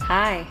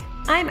Hi,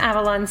 I'm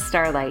Avalon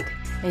Starlight,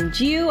 and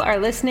you are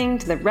listening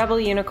to the Rebel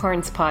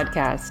Unicorns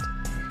podcast.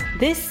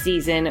 This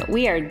season,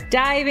 we are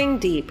diving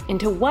deep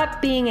into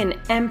what being an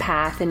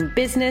empath in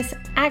business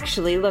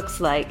actually looks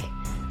like.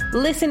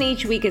 Listen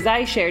each week as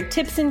I share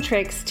tips and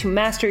tricks to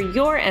master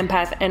your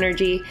empath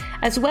energy,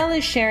 as well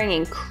as sharing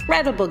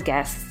incredible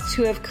guests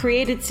who have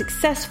created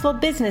successful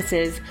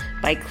businesses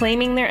by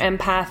claiming their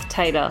empath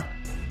title.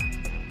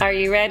 Are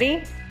you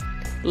ready?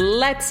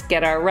 Let's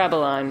get our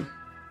rebel on.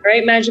 All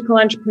right, magical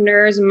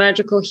entrepreneurs,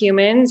 magical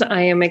humans,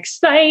 I am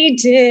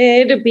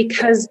excited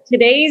because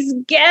today's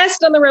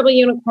guest on the Rebel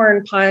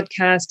Unicorn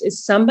podcast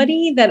is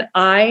somebody that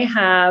I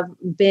have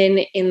been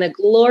in the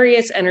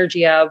glorious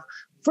energy of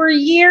for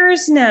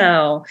years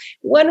now.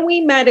 When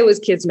we met, it was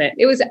kismet.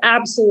 It was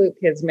absolute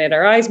kismet.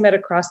 Our eyes met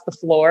across the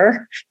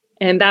floor,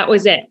 and that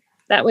was it.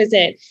 That was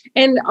it.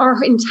 And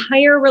our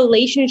entire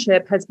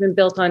relationship has been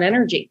built on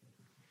energy.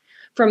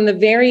 From the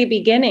very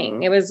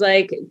beginning, it was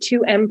like two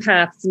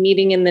empaths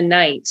meeting in the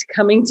night,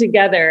 coming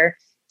together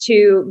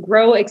to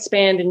grow,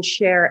 expand, and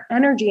share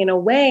energy in a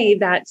way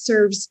that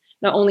serves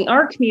not only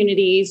our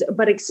communities,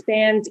 but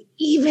expands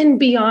even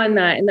beyond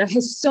that. And that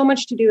has so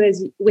much to do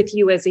with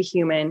you as a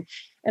human.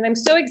 And I'm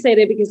so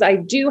excited because I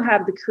do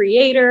have the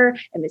creator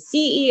and the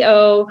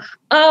CEO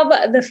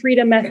of the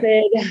Freedom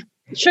Method,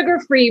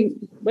 sugar-free.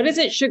 What is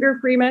it?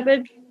 Sugar-free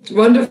method?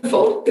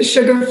 Wonderful. The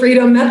Sugar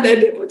Freedom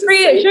Method.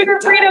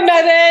 Sugar Freedom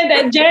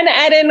Method. Jenn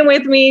Edden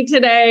with me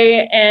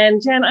today.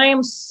 And Jenn, I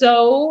am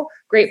so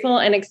grateful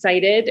and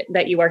excited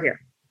that you are here.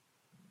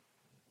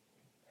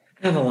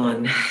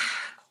 Avalon,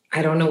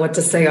 I don't know what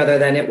to say other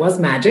than it was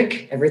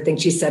magic. Everything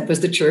she said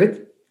was the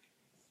truth.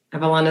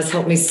 Avalon has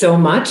helped me so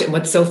much. And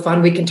what's so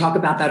fun, we can talk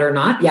about that or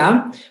not.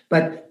 Yeah.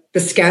 But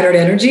the scattered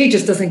energy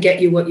just doesn't get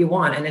you what you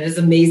want. And it is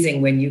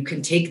amazing when you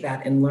can take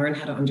that and learn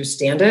how to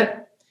understand it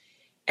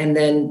and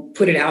then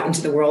put it out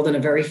into the world in a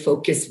very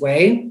focused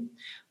way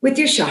with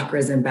your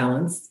chakras in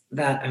balance,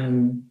 that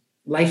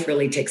life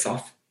really takes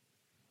off.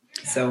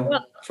 So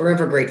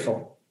forever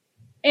grateful.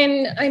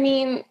 And I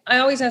mean, I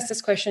always ask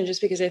this question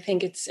just because I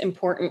think it's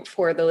important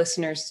for the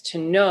listeners to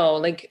know,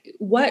 like,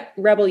 what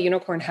Rebel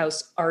Unicorn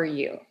House are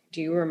you?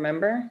 Do you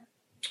remember?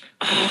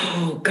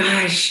 Oh,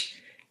 gosh.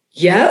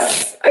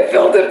 Yes, I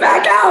filled it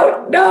back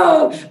out.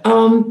 No.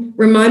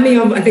 Remind me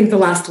of, I think, the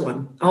last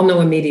one. I'll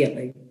know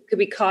immediately. Could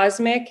be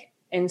cosmic,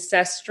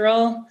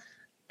 ancestral,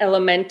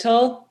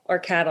 elemental, or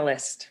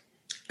catalyst.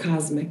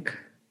 Cosmic,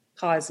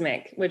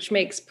 which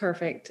makes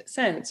perfect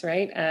sense,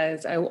 right?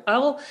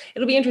 It'll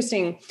be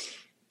interesting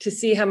to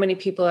see how many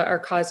people are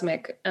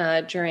cosmic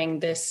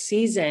during this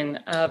season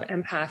of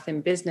empath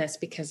in business,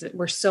 because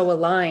we're so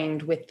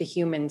aligned with the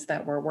humans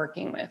that we're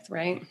working with,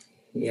 right?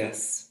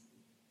 Yes.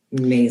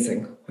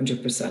 Amazing.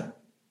 100%.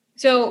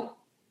 So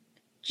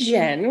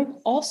Jenn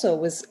also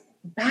was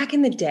back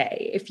in the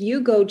day. If you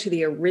go to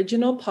the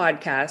original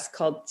podcast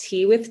called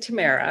Tea with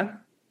Tamara,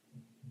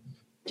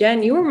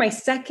 Jenn, you were my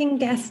second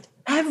guest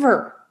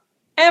ever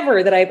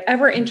that I've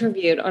ever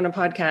interviewed on a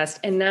podcast.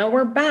 And now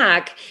we're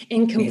back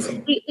in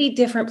completely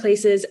different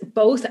places,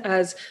 both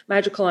as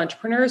magical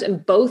entrepreneurs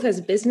and both as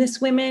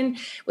business women,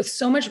 with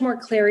so much more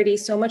clarity,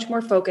 so much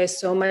more focus,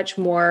 so much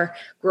more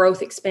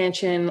growth,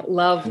 expansion,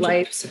 love, 100%.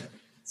 Life.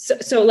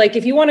 So like,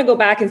 if you want to go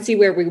back and see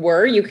where we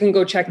were, you can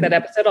go check that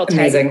episode. I'll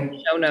tag it in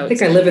the show notes. I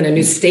think I live in a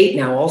new state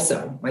now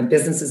also. My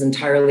business is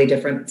entirely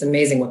different. It's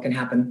amazing what can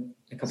happen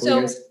in a couple of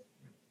years.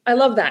 I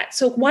love that.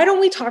 So why don't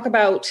we talk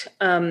about,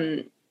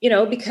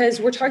 because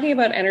we're talking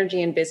about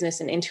energy and business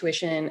and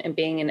intuition and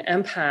being an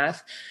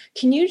empath.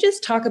 Can you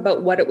just talk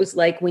about what it was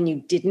like when you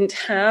didn't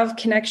have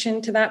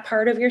connection to that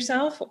part of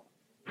yourself?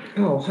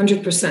 Oh,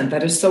 100%.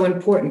 That is so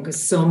important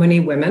because so many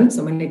women,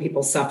 so many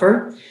people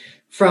suffer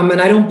from,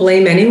 and I don't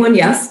blame anyone,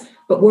 yes,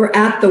 but we're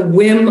at the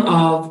whim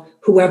of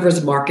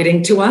whoever's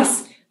marketing to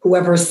us,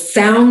 whoever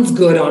sounds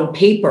good on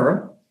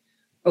paper.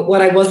 But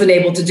what I wasn't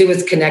able to do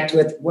is connect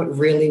with what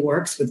really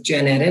works with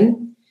Jenn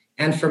Edden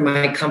and for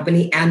my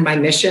company and my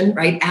mission,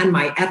 right? And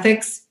my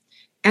ethics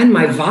and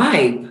my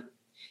vibe.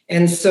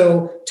 And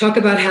so talk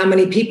about how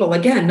many people,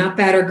 again, not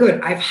bad or good,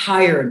 I've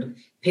hired,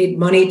 paid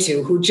money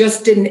to, who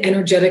just didn't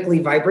energetically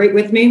vibrate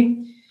with me.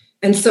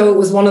 And so it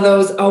was one of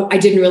those, I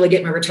didn't really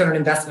get my return on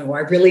investment, or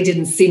I really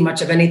didn't see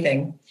much of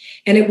anything.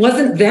 And it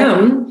wasn't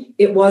them.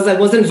 I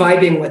wasn't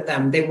vibing with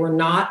them. They were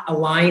not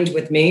aligned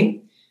with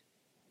me,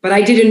 but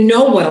I didn't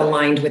know what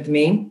aligned with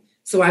me.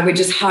 So I would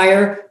just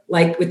hire,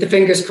 like, with the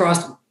fingers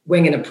crossed,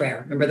 wing and a prayer.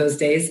 Remember those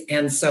days?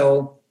 And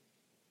so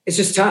it's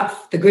just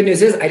tough. The good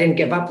news is I didn't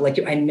give up. Like,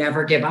 I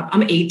never give up.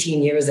 I'm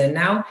 18 years in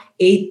now,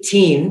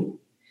 18.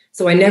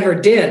 So I never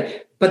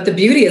did. But the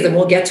beauty is, and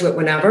we'll get to it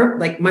whenever,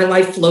 like, my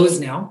life flows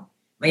now.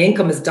 My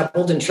income has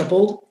doubled and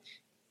tripled.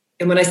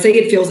 And when I say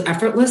it feels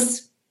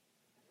effortless,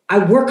 I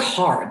work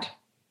hard.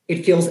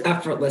 It feels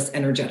effortless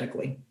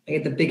energetically. I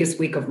had the biggest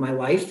week of my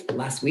life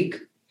last week.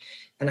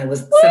 And I was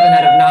 7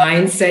 out of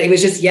 9. It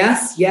was just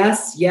yes,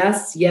 yes,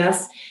 yes,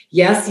 yes,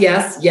 yes,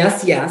 yes,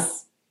 yes,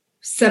 yes.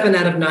 7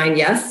 out of 9,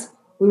 yes.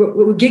 We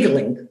were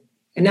giggling.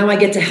 And now I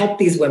get to help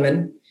these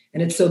women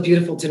And it's so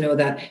beautiful to know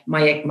that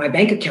my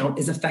bank account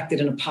is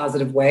affected in a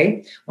positive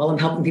way while I'm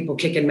helping people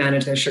kick and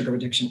manage their sugar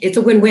addiction. It's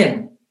a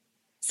win-win.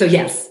 So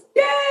yes,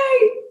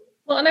 yay.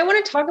 Well, and I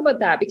want to talk about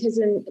that because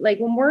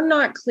when we're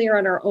not clear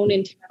on our own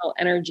internal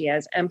energy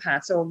as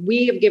empaths, or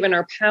we have given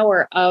our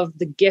power of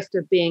the gift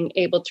of being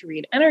able to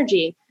read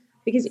energy,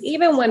 because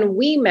even when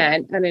we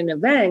met at an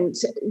event,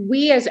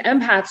 we as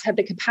empaths had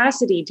the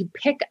capacity to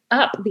pick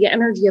up the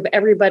energy of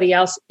everybody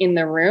else in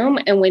the room.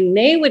 And when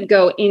they would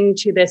go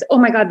into this, oh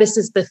my God, this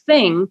is the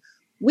thing,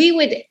 we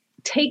would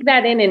take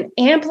that in and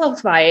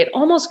amplify it,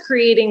 almost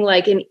creating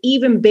like an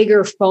even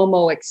bigger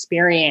FOMO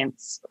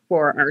experience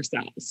for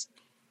ourselves.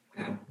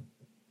 Wow.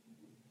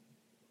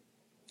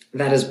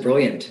 That is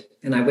brilliant.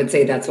 And I would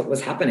say that's what was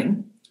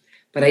happening,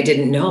 but I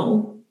didn't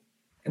know.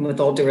 And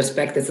with all due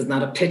respect, this is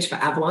not a pitch for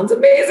Avalon's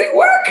amazing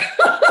work,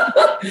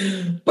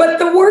 but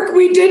the work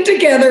we did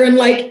together in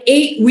like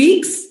 8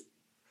 weeks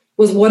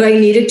was what I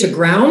needed to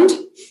ground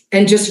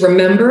and just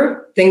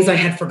remember things I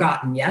had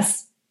forgotten.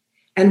 Yes.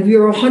 And we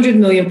are 100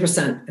 million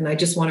 %. And I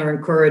just want to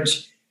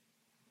encourage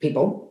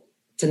people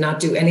to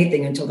not do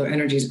anything until their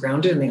energy is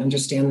grounded and they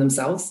understand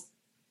themselves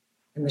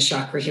and the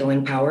chakra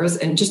healing powers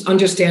and just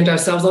understand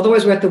ourselves.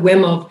 Otherwise, we're at the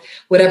whim of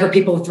whatever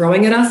people are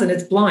throwing at us and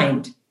it's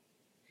blind.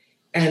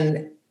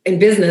 And in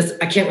business,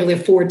 I can't really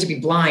afford to be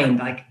blind,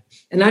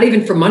 and not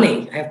even for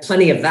money. I have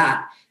plenty of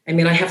that. I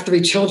mean, I have 3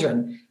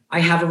 children. I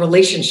have a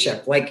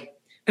relationship. I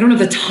don't have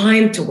the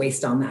time to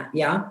waste on that.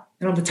 Yeah.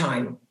 I don't have the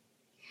time.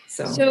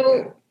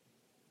 So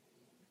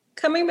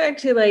coming back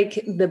to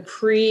the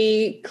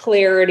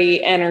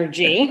pre-clarity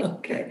energy.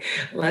 Okay.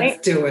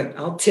 Let's do it.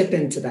 I'll tip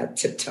into that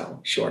tiptoe.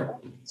 Sure.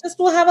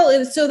 We'll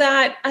have so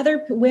that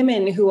other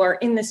women who are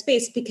in the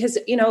space, because,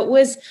 it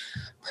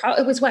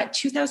was what,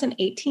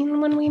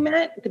 2018 when we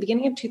met, at the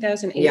beginning of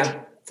 2018.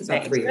 Yeah, it's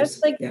about 3 years.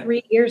 So that's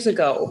 3 years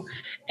ago.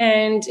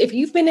 And if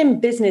you've been in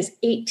business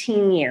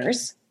 18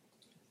 years,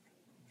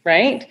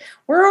 right,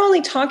 we're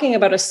only talking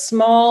about a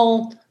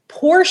small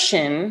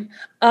portion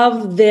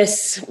of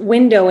this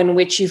window in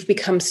which you've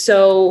become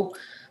so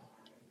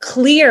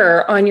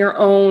clear on your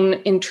own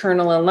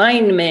internal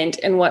alignment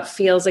and what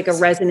feels like a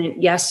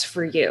resonant yes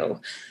for you.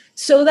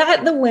 So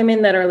that the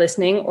women that are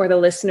listening, or the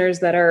listeners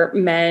that are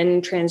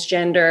men,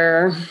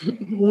 transgender,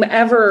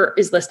 whomever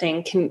is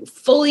listening, can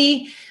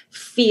fully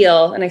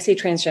feel, and I say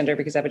transgender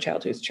because I have a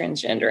child who's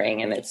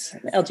transgendering, and it's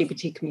the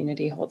LGBT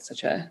community holds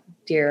such a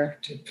dear,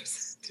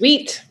 100%.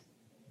 Sweet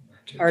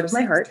 100%. Part of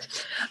my heart.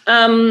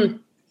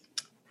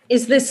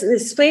 Is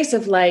this space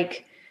of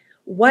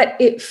what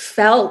it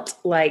felt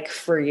like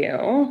for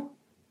you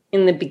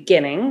in the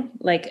beginning,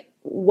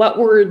 what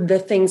were the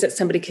things that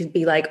somebody could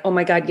be like, oh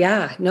my God,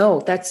 yeah,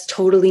 no, that's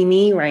totally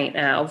me right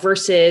now,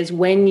 versus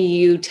when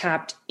you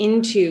tapped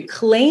into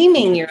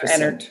claiming 100%. Your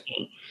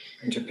energy.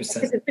 100%.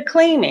 Because it's the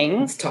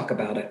claiming. Let's talk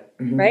about it.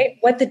 Mm-hmm. Right?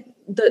 What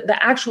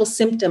the actual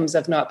symptoms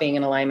of not being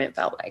in alignment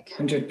felt like.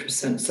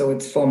 100%. So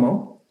it's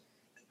FOMO.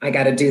 I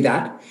got to do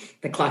that.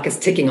 The clock is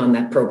ticking on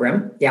that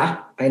program.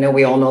 Yeah, I know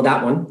we all know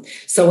that one.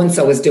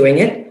 So-and-so is doing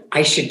it.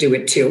 I should do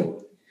it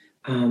too.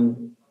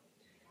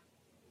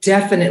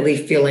 Definitely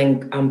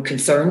feeling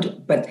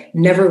concerned, but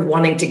never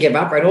wanting to give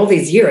up, right? All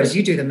these years,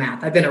 you do the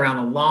math. I've been around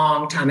a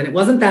long time, and it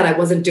wasn't that I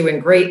wasn't doing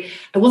great.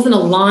 I wasn't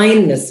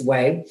aligned this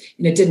way,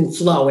 and it didn't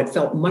flow. It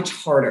felt much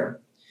harder.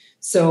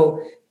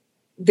 So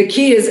the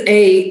key is,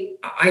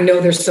 I know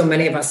there's so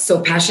many of us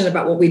so passionate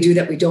about what we do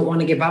that we don't want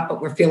to give up,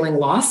 but we're feeling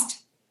lost.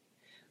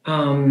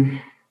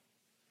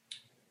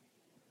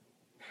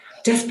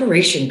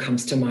 Desperation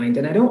comes to mind,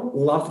 and I don't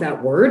love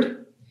that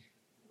word,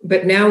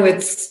 but now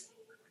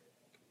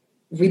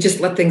we just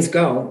let things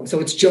go.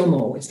 So it's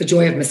JOMO. It's the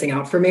joy of missing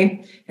out for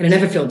me. And I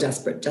never feel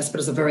desperate. Desperate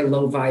is a very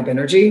low vibe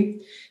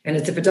energy. And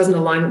it's if it doesn't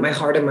align with my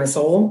heart and my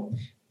soul,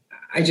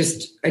 I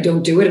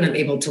don't do it, and I'm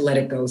able to let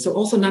it go. So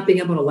also not being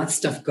able to let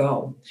stuff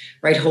go,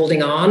 right?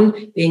 Holding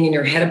on, being in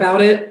your head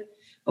about it.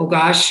 Oh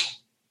gosh,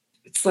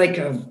 it's like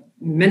a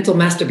mental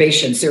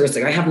masturbation.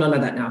 Seriously, I have none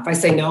of that now. If I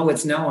say no,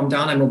 it's no, I'm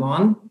done, I move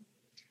on.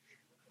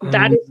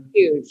 That is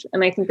huge.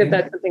 And I think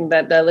that's something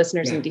that the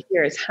listeners need to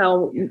hear, is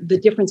how the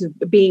difference of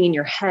being in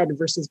your head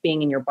versus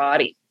being in your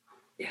body.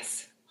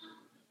 Yes.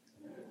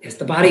 Yes,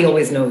 the body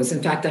always knows.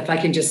 In fact, if I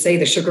can just say,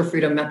 the Sugar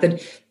Freedom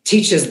Method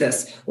teaches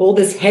this. All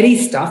this heady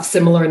stuff,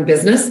 similar in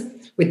business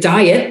with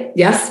diet,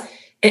 yes.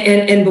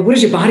 But what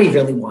does your body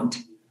really want?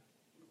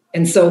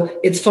 And so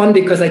it's fun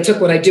because I took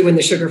what I do in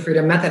the Sugar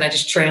Freedom Method, I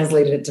just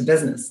translated it to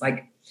business.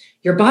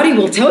 Your body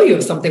will tell you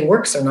if something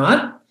works or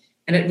not.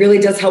 And it really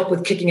does help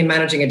with kicking and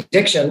managing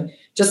addiction.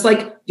 Just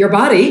like your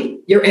body,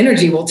 your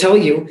energy will tell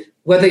you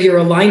whether you're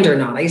aligned or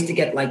not. I used to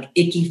get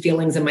icky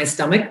feelings in my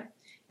stomach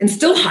and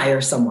still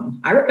hire someone.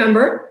 I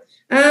remember,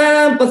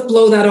 let's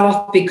blow that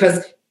off,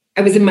 because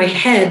I was in my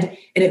head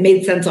and it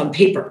made sense on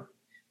paper,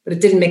 but it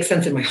didn't make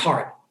sense in my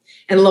heart.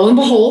 And lo and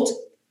behold,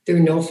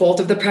 through no fault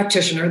of the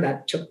practitioner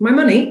that took my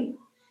money,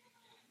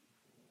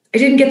 I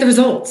didn't get the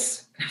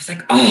results. And I was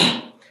like,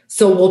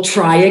 so we'll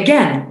try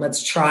again.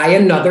 Let's try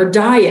another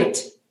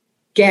diet.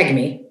 Gag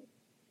me,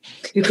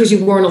 because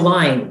you weren't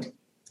aligned.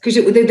 because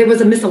there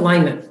was a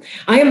misalignment.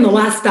 I am the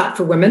last stop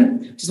for women,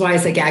 which is why I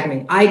say gag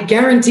me. I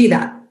guarantee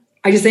that.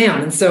 I just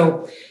am. And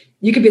so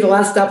you could be the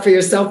last stop for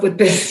yourself with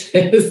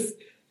business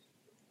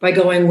by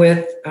going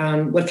with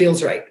what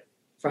feels right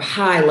for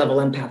high level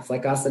empaths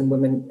like us and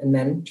women and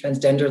men,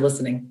 transgender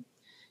listening.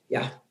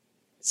 Yeah.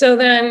 So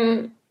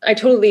then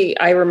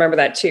I remember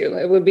that too.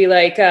 It would be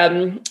like,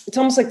 it's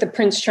almost like the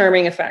Prince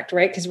Charming effect,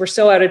 right? Because we're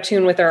so out of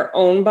tune with our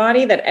own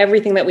body that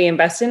everything that we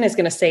invest in is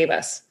going to save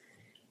us.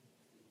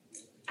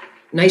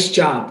 Nice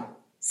job.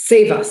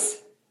 Save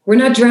us. We're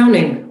not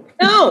drowning.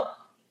 No.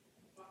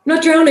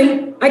 Not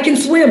drowning. I can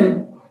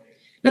swim.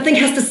 Nothing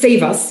has to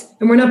save us,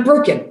 and we're not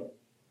broken.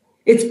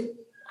 It's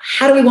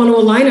how do we want to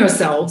align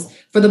ourselves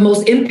for the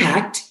most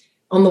impact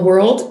on the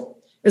world,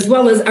 as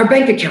well as our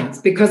bank accounts,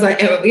 because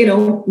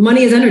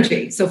money is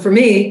energy. So for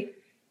me,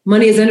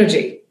 money is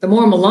energy. The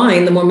more I'm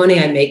aligned, the more money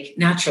I make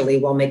naturally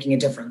while making a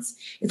difference.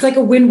 It's like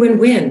a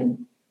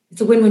win-win-win.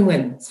 It's a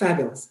win-win-win. It's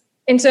fabulous.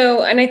 And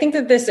I think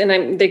that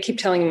they keep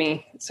telling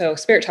me, so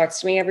Spirit talks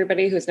to me,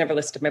 everybody who's never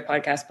listened to my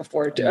podcast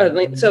before.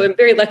 So I'm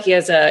very lucky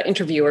as an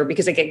interviewer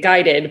because I get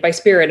guided by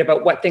Spirit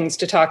about what things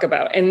to talk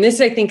about. And this,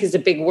 I think, is a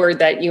big word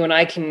that you and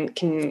I can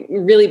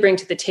really bring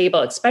to the table,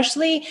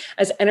 especially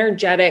as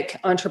energetic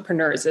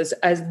entrepreneurs,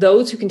 as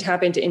those who can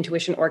tap into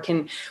intuition or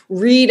can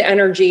read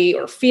energy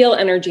or feel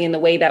energy in the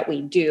way that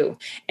we do.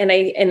 And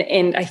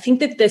I think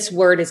that this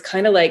word is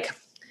kind of like,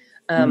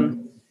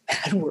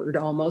 bad word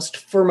almost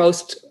for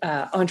most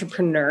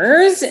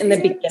entrepreneurs in the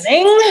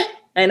beginning.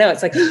 I know,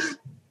 it's like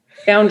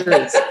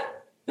boundaries.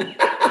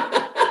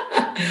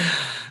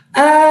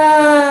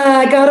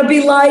 I gotta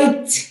be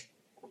liked.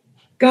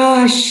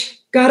 Gosh,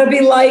 gotta be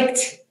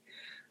liked.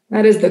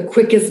 That is the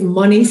quickest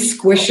money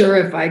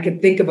squisher, if I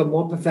could think of a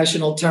more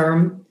professional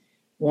term,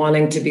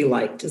 wanting to be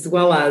liked, as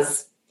well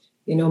as,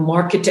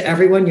 market to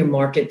everyone, you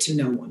market to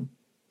no one.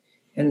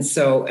 And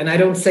so, and I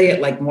don't say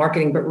it like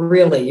marketing, but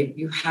really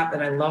you have,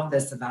 and I love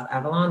this about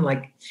Avalon,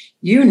 like,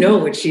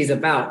 what she's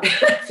about.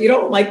 If you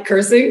don't like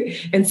cursing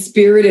and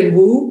spirit and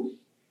woo,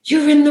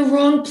 you're in the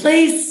wrong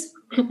place.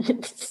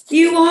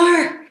 You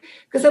are,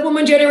 because that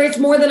woman generates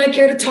more than I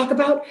care to talk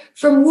about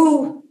from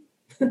woo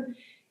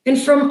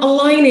and from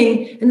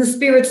aligning and the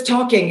spirits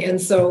talking. And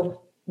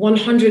so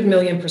 100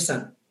 million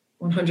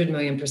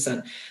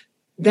 %,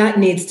 that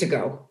needs to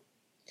go.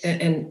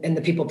 And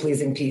the people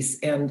pleasing piece.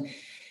 And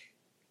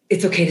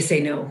it's okay to say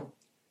no.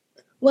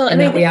 Well, and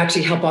that we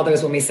actually help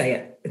others when we say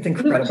it. It's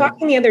incredible. We were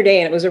talking the other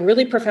day, and it was a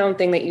really profound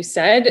thing that you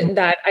said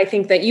that I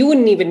think that you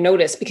wouldn't even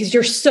notice because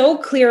you're so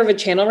clear of a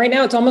channel right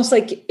now. It's almost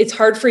like it's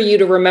hard for you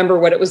to remember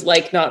what it was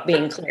like not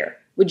being clear.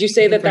 Would you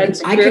say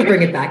that's true? I can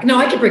bring it back. No,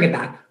 I can bring it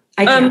back.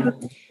 I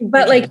can.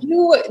 But like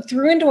you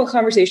threw into a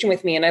conversation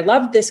with me, and I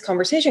loved this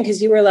conversation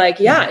because you were like,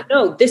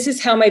 this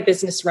is how my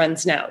business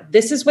runs now.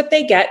 This is what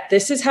they get.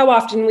 This is how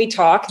often we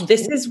talk.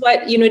 This is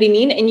what, you know what I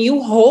mean? And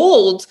you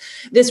hold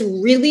this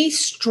really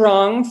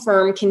strong,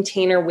 firm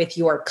container with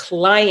your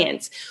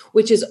clients,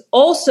 which is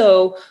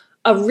also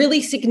a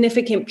really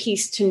significant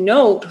piece to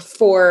note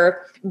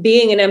for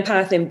being an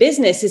empath in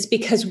business, is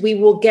because we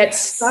will get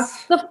stuck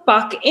the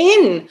fuck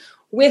in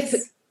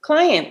with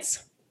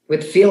clients.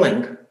 With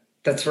feeling.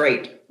 That's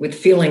right. With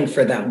feeling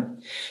for them.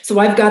 So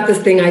I've got this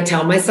thing I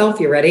tell myself,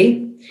 you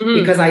ready?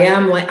 Because I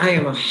am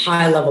a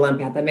high level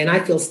empath. I mean,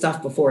 I feel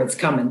stuff before it's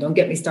coming. Don't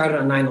get me started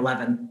on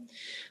 9/11.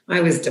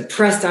 I was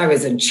depressed. I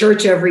was in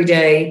church every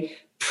day,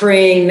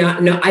 praying.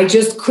 I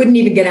just couldn't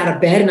even get out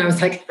of bed. And I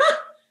was like,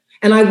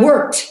 and I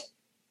worked.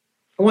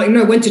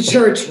 I went to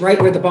church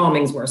right where the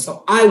bombings were.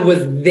 So I was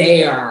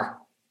there.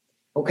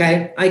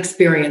 Okay. I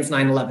experienced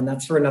 9/11.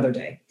 That's for another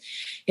day.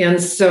 And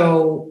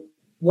so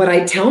what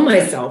I tell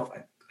myself,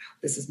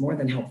 this is more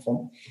than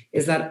helpful,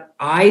 is that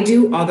I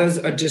do others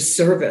a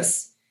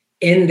disservice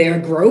in their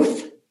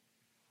growth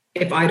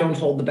if I don't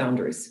hold the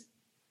boundaries.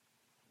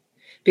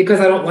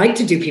 Because I don't like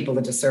to do people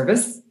a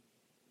disservice.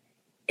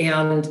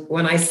 And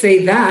when I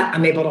say that,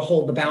 I'm able to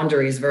hold the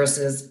boundaries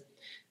versus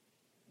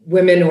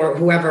women or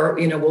whoever,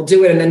 will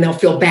do it and then they'll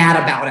feel bad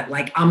about it.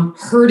 Like I'm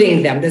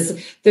hurting them.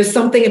 There's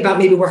something about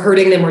maybe we're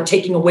hurting them, we're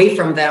taking away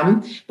from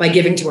them by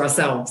giving to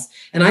ourselves.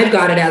 And I've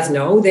got it as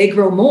no, they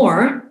grow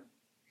more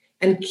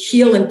and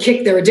heal and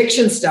kick their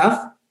addiction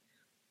stuff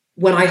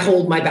when I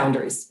hold my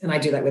boundaries. And I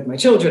do that with my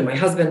children, my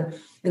husband.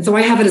 And so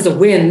I have it as a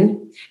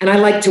win, and I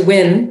like to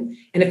win,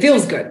 and it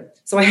feels good.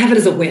 So I have it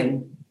as a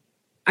win.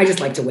 I just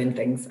like to win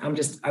things. I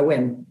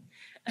win.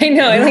 I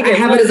know. I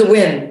have it as a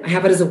win. I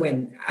have it as a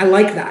win. I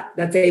like that.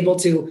 That's able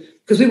to,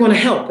 because we want to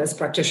help as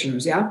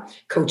practitioners,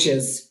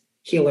 coaches,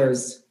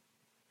 healers.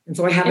 And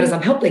so I have it as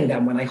I'm helping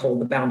them when I hold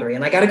the boundary.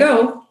 And I got to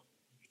go.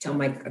 I tell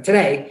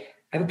today,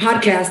 I have a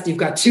podcast. You've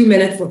got 2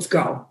 minutes. Let's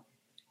go.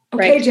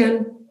 Okay, right.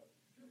 Jen.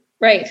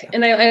 Right.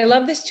 And I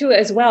love this too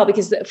as well,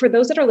 because for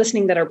those that are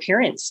listening that are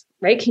parents,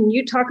 right? Can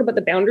you talk about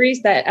the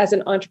boundaries that as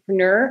an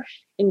entrepreneur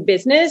in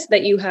business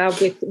that you have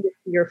with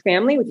your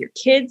family, with your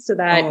kids, so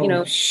that,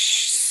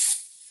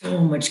 so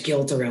much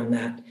guilt around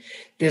that.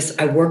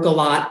 I work a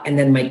lot and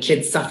then my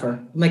kids suffer.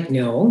 I'm like,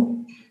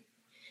 no,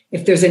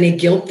 If there's any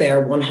guilt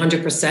there,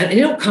 100%, and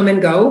it'll come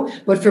and go.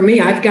 But for me,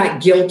 I've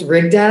got guilt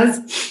rigged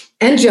as,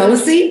 and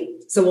jealousy.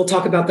 So we'll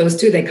talk about those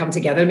two. They come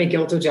together, me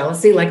guilt or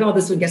jealousy, like, oh,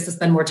 this one gets to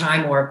spend more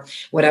time or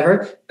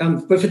whatever.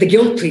 But for the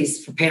guilt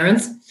piece for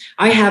parents,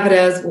 I have it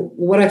as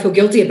what I feel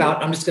guilty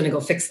about. I'm just going to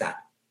go fix that.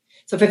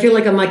 So if I feel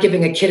like I'm not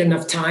giving a kid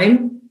enough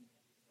time,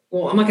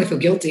 well, I'm not going to feel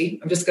guilty.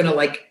 I'm just going to,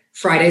 like,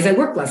 Fridays, I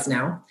work less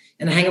now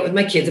and I hang out with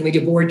my kids and we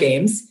do board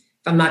games.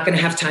 If I'm not going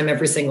to have time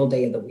every single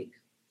day of the week.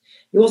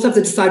 You also have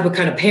to decide what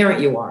kind of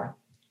parent you are.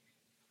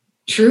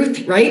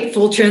 Truth, right?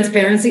 Full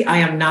transparency. I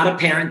am not a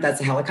parent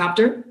that's a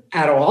helicopter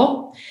at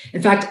all.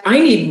 In fact, I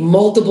need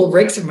multiple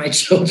breaks for my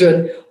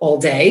children all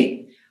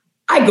day.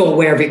 I go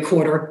away every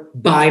quarter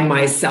by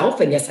myself.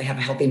 And yes, I have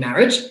a healthy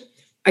marriage.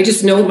 I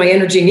just know what my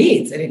energy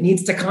needs, and it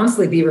needs to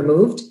constantly be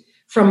removed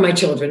from my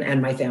children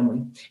and my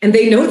family. And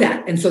they know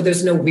that. And so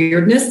there's no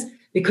weirdness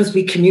because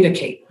we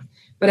communicate.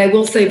 But I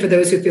will say, for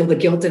those who feel the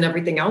guilt and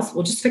everything else,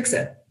 we'll just fix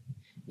it.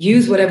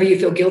 Use whatever you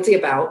feel guilty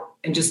about.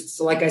 And just,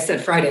 so like I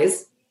said,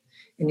 Fridays.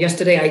 And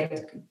yesterday,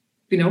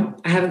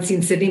 I haven't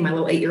seen Sydney, my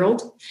little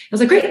 8-year-old. I was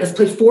like, great, let's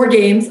play 4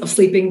 games of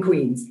Sleeping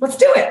Queens. Let's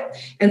do it.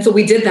 And so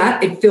we did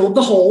that. It filled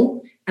the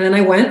hole. And then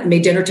I went,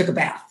 made dinner, took a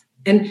bath.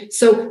 And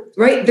so,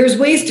 right, there's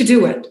ways to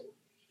do it.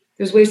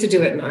 There's ways to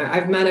do it. And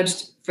I've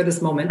managed for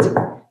this moment.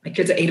 My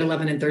kids are 8,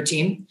 11, and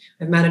 13.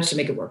 I've managed to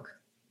make it work.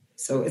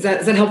 So is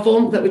that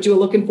helpful? Is that what you were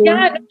looking for?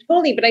 Yeah,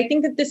 totally. But I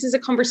think that this is a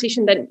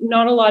conversation that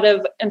not a lot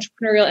of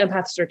entrepreneurial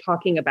empaths are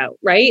talking about,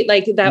 right?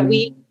 Like that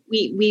we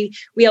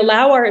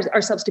allow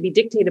ourselves to be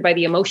dictated by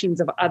the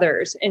emotions of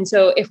others. And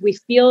so if we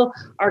feel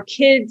our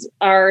kids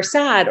are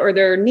sad or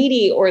they're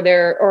needy or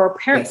our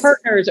parent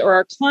partners or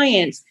our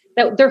clients,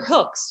 that they're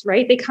hooks,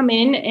 right? They come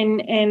in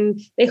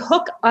and they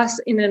hook us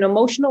in an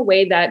emotional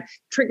way that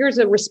triggers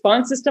a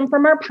response system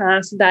from our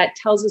past that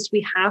tells us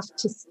we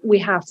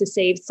have to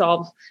save,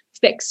 solve,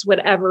 fix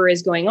whatever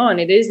is going on.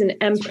 It is an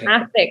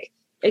empathic,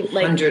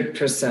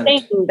 100%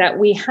 thing that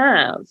we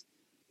have,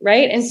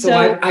 right? And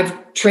so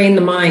I've trained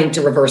the mind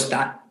to reverse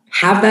that.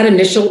 Have that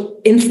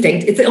initial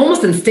instinct. It's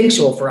almost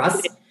instinctual for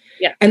us.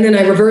 Yeah. And then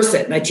I reverse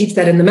it. And I teach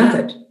that in the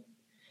method.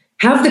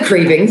 Have the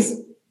cravings.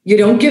 You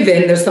don't give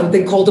in. There's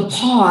something called a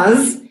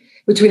pause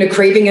between a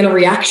craving and a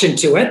reaction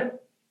to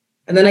it.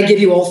 And then I give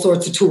you all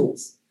sorts of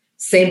tools.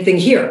 Same thing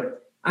here.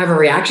 I have a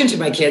reaction to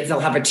my kids. They'll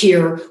have a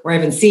tear, or I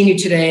haven't seen you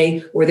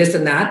today, or this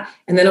and that.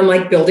 And then I'm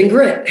like building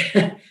grit.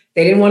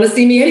 They didn't want to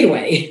see me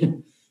anyway.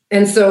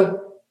 And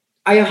so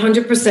I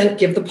 100%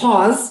 give the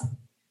pause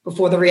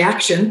before the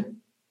reaction.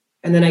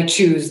 And then I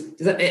choose.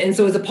 And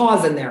so there's a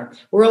pause in there.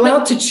 We're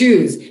allowed to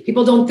choose.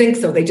 People don't think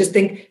so. They just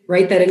think,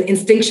 right, that an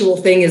instinctual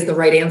thing is the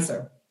right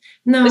answer.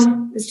 No,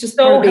 it's just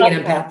part of being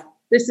an empath.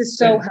 This is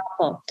so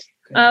helpful.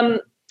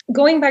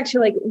 Going back to,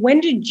 like,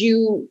 when did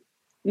you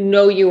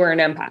know you were an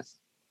empath?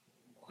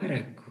 What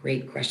a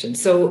great question.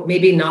 So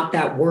maybe not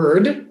that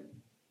word,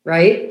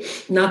 right?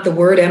 Not the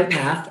word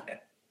empath.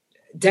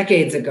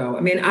 Decades ago.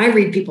 I mean, I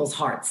read people's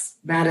hearts.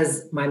 That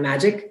is my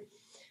magic.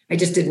 I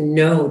just didn't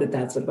know that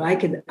that's what, but I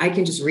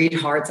can just read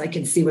hearts. I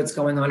can see what's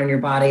going on in your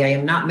body. I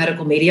am not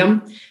medical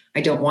medium.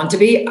 I don't want to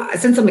be.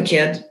 Since I'm a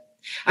kid,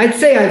 I'd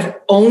say I've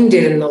owned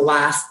it in the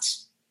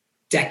last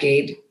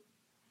decade,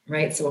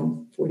 right? So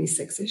I'm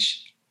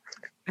 46-ish.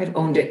 I've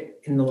owned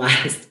it in the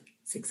last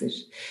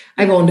 6-ish.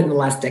 I've owned it in the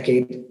last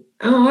decade.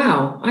 Oh,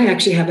 wow. I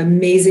actually have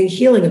amazing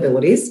healing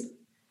abilities.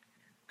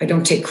 I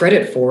don't take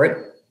credit for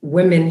it.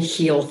 Women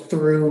heal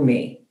through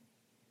me.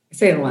 I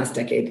say in the last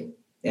decade.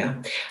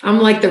 Yeah. I'm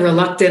like the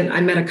reluctant, I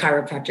met a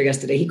chiropractor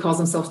yesterday. He calls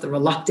himself the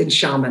reluctant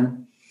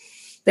shaman.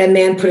 That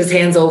man put his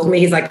hands over me.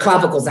 He's like,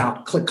 clavicle's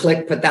out, click,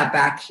 click, put that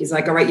back. He's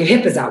like, all right, your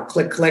hip is out,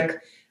 click,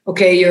 click.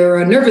 Okay,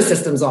 your nervous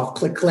system's off,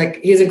 click, click.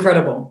 He's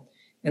incredible.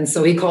 And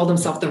so he called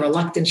himself the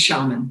reluctant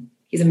shaman.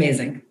 He's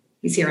amazing.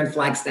 He's here in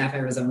Flagstaff,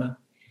 Arizona.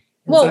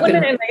 Well,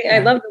 I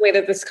love the way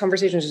that this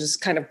conversation is just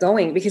kind of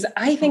going, because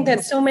I think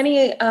that so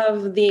many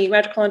of the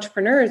magical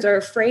entrepreneurs are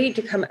afraid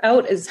to come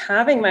out as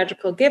having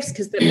magical gifts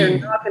because they're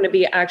not going to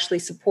be actually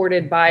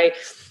supported by,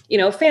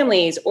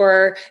 families,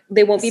 or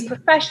they won't be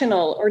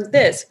professional or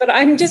this. But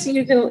I'm just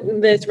using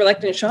this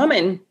reluctant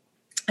shaman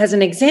as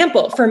an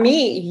example. For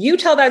me, you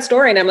tell that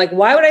story and I'm like,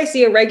 why would I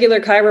see a regular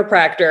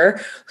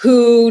chiropractor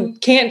who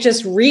can't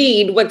just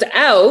read what's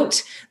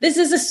out? This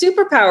is a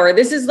superpower.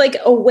 This is like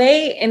a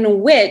way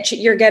in which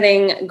you're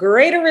getting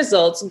greater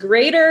results,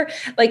 greater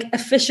like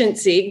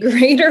efficiency,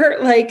 greater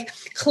like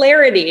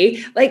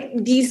clarity. Like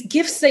these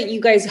gifts that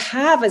you guys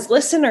have as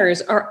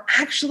listeners are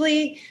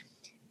actually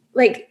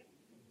like,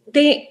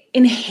 they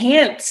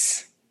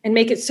enhance and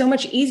make it so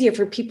much easier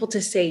for people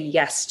to say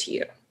yes to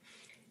you.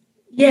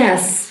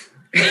 Yes.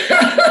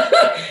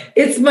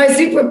 It's my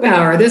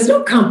superpower. There's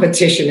no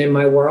competition in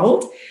my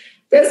world.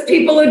 There's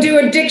people who do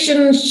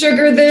addiction,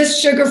 sugar this,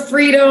 sugar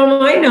freedom.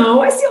 I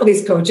know. I see all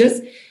these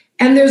coaches.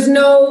 And there's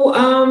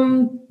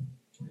no,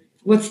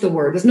 what's the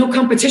word? There's no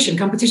competition.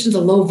 Competition's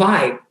a low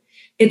vibe.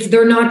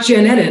 They're not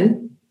Jenn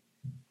Edden.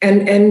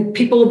 And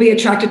people will be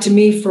attracted to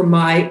me for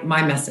my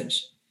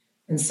message.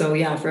 And so,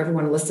 yeah, for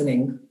everyone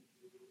listening,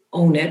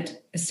 own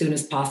it as soon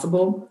as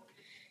possible.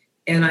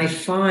 And I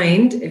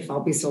find, if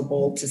I'll be so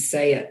bold to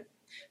say it,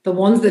 the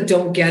ones that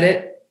don't get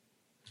it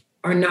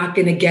are not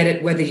going to get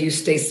it whether you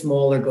stay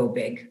small or go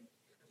big.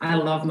 I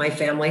love my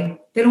family.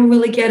 They don't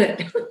really get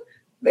it.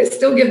 They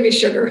still give me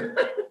sugar.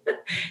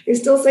 They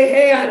still say,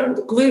 hey, I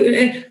don't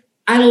gluten.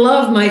 I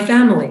love my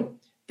family.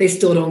 They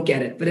still don't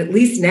get it. But at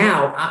least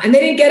now, and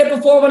they didn't get it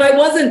before when I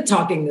wasn't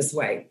talking this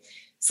way.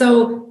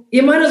 So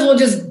you might as well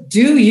just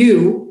do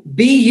you,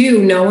 be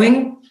you,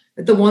 knowing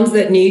that the ones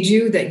that need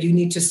you, that you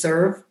need to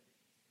serve,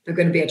 they're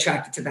going to be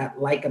attracted to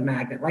that like a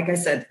magnet. Like I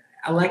said,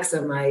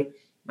 Alexa, my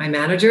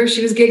manager,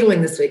 she was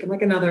giggling this week. I'm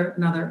like, another.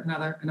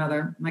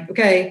 I'm like,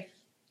 okay,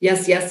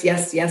 yes.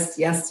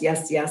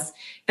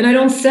 And I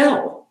don't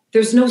sell.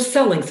 There's no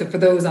selling. So for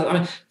those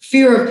on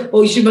fear of,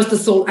 oh, she must have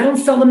sold. I don't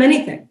sell them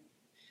anything.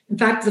 In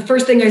fact, the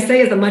first thing I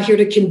say is I'm not here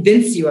to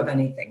convince you of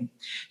anything.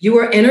 You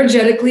are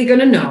energetically going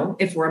to know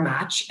if we're a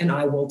match, and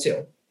I will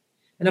too.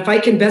 And if I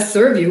can best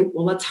serve you,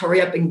 well, let's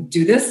hurry up and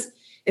do this.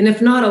 And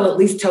if not, I'll at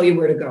least tell you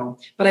where to go.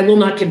 But I will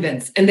not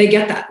convince. And they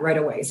get that right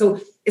away.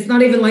 So it's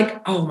not even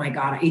like, oh my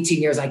God,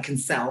 18 years I can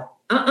sell.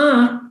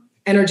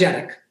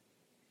 Energetic.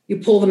 You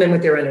pull them in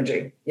with your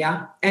energy.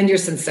 Yeah. And your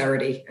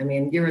sincerity. I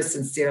mean, you're as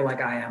sincere like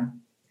I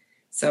am.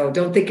 So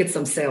don't think it's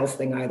some sales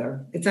thing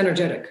either. It's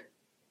energetic.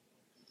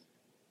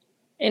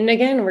 And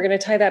again, we're going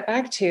to tie that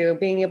back to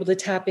being able to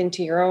tap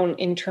into your own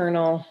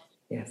internal.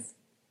 Yes.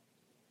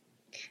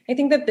 I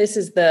think that this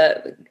is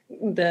the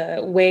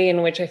way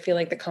in which I feel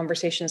like the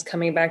conversation is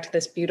coming back to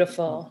this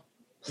beautiful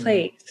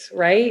place,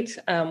 right?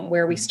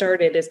 Where we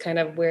started is kind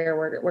of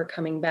where we're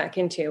coming back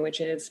into, which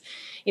is,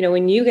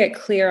 when you get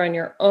clear on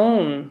your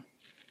own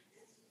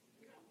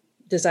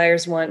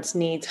desires, wants,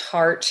 needs,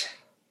 heart,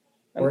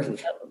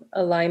 Worth.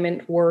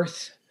 Alignment,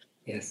 worth.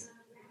 Yes.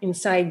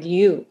 Inside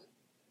you.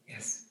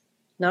 Yes.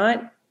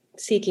 Not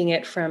seeking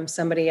it from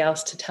somebody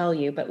else to tell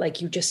you, but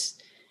like you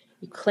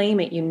claim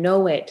it, you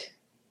know it,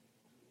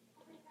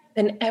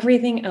 then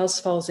everything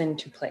else falls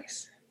into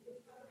place.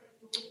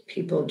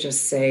 People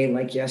just say,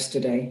 like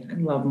yesterday, I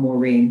love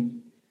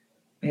Maureen.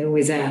 I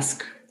always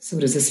ask, so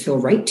does this feel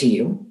right to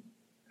you?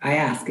 I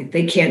ask. If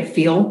they can't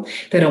feel,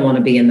 they don't want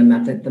to be in the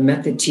method. The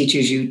method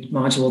teaches you,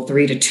 module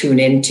 3, to tune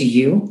in to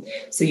you.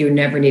 So you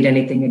never need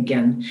anything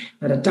again.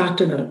 Not a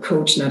doctor, not a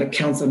coach, not a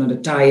counselor, not a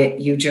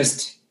diet.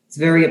 It's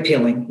very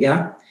appealing.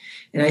 Yeah.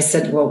 And I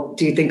said, well,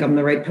 do you think I'm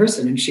the right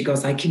person? And she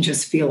goes, I can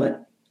just feel it.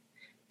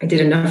 I did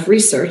enough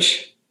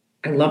research.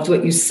 I loved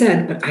what you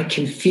said, but I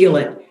can feel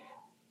it.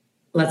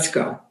 Let's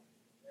go.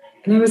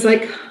 And I was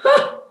like,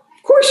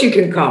 of course you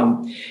can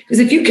come. Because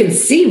if you can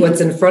see what's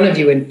in front of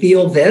you and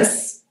feel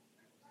this,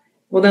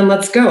 well, then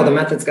let's go. The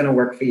method's going to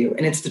work for you.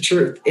 And it's the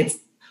truth. It's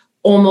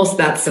almost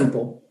that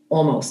simple,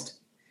 almost.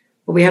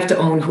 But we have to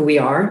own who we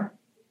are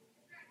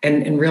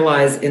and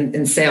realize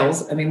in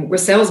sales, I mean, we're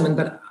salesmen,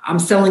 but I'm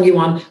selling you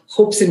on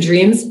hopes and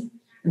dreams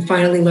and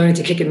finally learning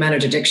to kick and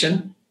manage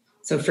addiction.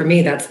 So for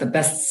me, that's the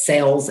best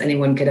sales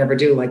anyone could ever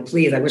do. Like,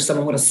 please, I wish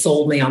someone would have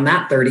sold me on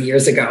that 30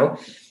 years ago,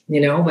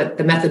 but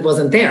the method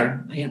wasn't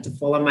there. I had to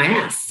fall on my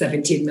ass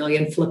 17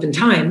 million flipping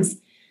times.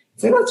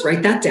 Say, let's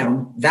write that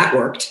down. That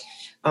worked.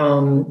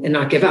 And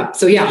not give up.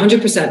 So yeah,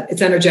 100%.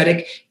 It's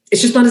energetic.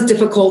 It's just not as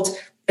difficult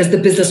as the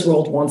business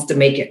world wants to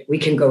make it. We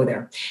can go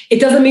there. It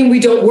doesn't mean we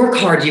don't work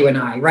hard, you and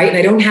I, right? And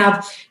I don't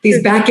have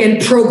these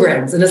back-end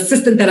programs, an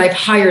assistant that I've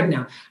hired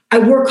now. I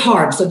work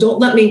hard. So don't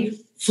let me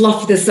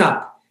fluff this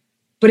up.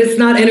 But it's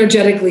not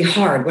energetically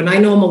hard. When I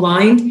know I'm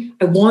aligned,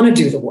 I want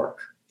to do the work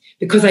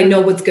because I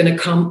know what's going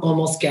to come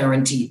almost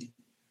guaranteed.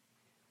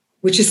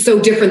 Which is so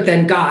different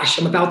than, gosh,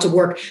 I'm about to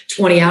work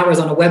 20 hours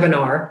on a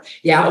webinar,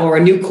 or a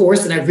new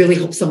course, and I really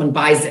hope someone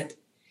buys it.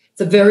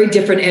 It's a very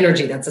different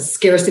energy. That's a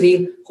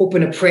scarcity, hope,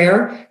 and a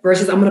prayer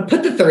versus I'm going to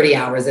put the 30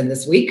 hours in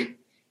this week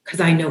because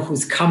I know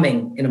who's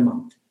coming in a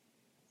month.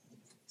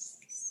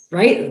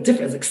 Right? The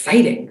difference is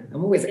exciting.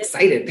 I'm always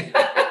excited.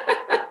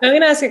 I'm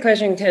going to ask a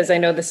question because I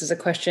know this is a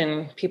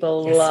question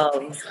people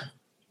love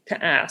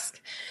to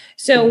ask.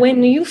 So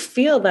when you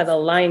feel that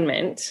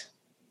alignment,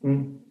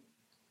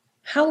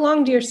 how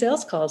long do your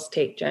sales calls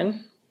take,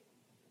 Jenn?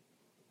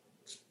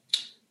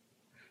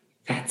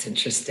 That's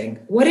interesting.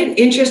 What an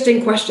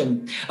interesting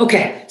question.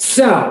 Okay,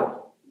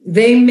 so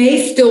they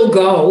may still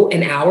go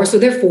an hour. So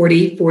they're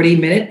 40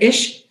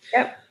 minute-ish.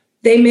 Yep.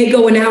 They may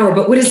go an hour.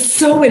 But what is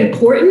so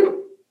important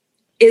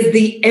is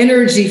the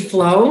energy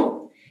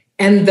flow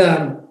and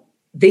the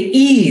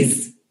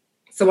ease.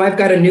 So I've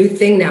got a new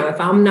thing now. If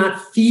I'm not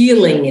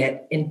feeling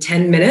it in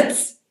 10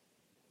 minutes,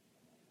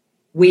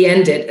 we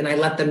end it and I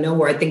let them know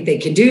where I think they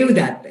can do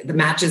that. The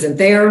match isn't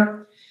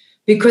there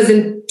because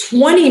in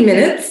 20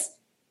 minutes,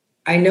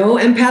 I know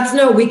empaths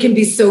know we can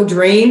be so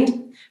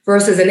drained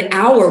versus an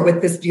hour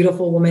with this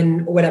beautiful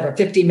woman or whatever,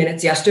 50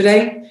 minutes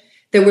yesterday.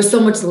 There was so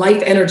much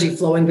life energy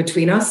flowing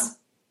between us.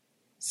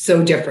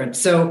 So different.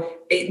 So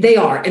they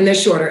are, and they're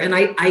shorter. And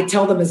I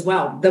tell them as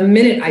well, the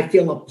minute I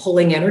feel a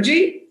pulling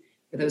energy,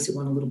 for those who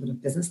want a little bit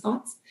of business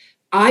thoughts,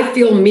 I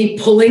feel me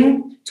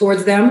pulling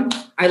towards them.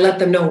 I let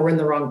them know we're in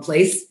the wrong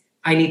place.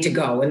 I need to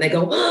go. And they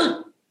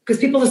go, because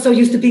people are so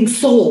used to being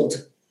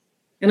sold.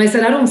 And I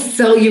said, I don't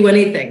sell you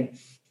anything.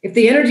 If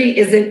the energy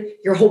isn't,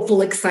 you're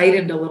hopeful,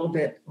 excited a little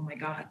bit, oh my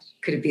God,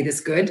 could it be this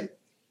good?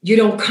 You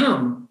don't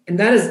come. And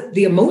that is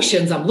the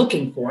emotions I'm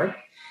looking for.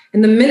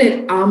 And the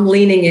minute I'm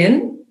leaning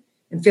in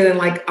and feeling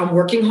like I'm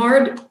working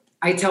hard,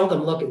 I tell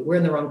them, look, we're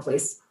in the wrong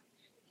place.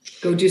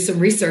 Go do some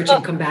research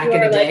and come back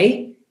in a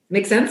day.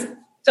 Make sense?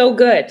 So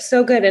good.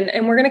 So good.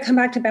 And we're going to come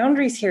back to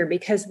boundaries here,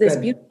 because this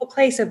beautiful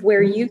place of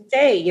where you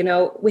say, you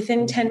know,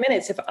 within 10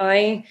 minutes,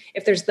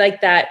 if there's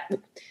like that,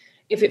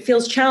 if it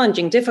feels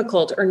challenging,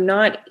 difficult, or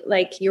not,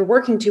 like you're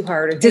working too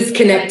hard, or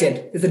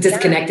disconnected. There's a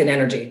disconnected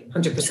energy,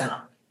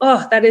 100%.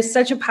 Oh, that is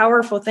such a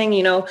powerful thing.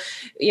 You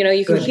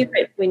can hear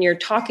it when you're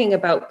talking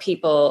about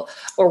people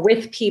or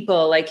with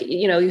people, like,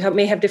 you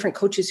may have different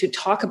coaches who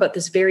talk about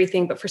this very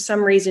thing, but for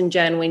some reason,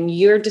 Jenn, when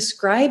you're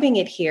describing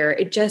it here,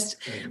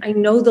 I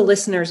know the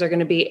listeners are going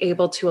to be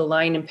able to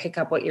align and pick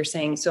up what you're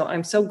saying. So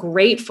I'm so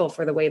grateful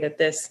for the way that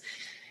this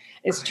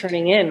is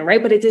turning in,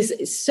 right? But it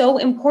is so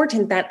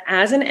important that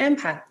as an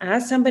empath,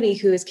 as somebody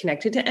who is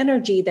connected to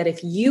energy, that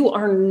if you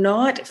are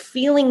not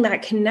feeling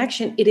that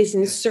connection, it is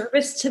in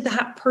service to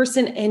that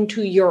person and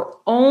to your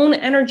own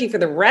energy for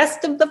the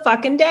rest of the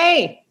fucking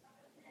day.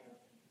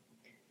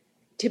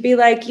 To be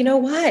like, you know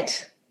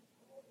what?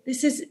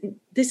 This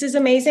is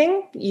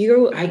amazing.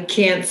 I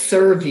can't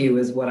serve you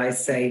is what I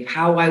say.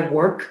 How I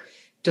work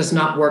does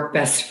not work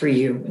best for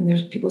you. And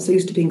there's people so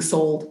used to being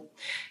sold.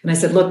 And I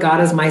said, look, God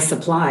is my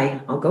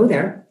supply. I'll go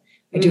there.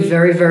 I do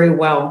very, very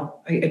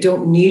well. I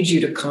don't need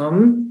you to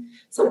come.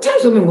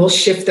 Sometimes women will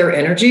shift their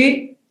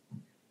energy,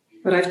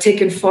 but I've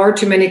taken far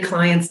too many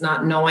clients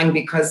not knowing,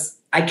 because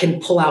I can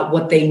pull out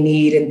what they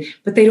need,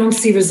 but they don't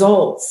see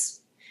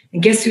results.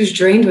 And guess who's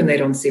drained when they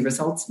don't see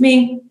results?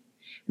 Me.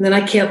 And then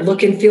I can't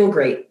look and feel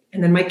great.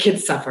 And then my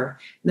kids suffer.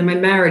 And then my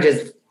marriage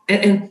is,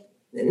 and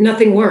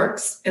nothing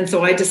works. And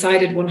so I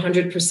decided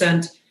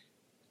 100%.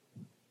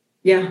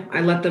 Yeah, I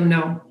let them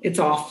know it's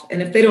off.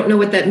 And if they don't know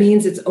what that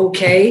means, it's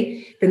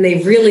okay. Then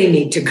they really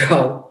need to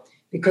go,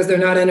 because they're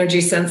not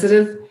energy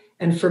sensitive.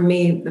 And for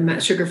me, the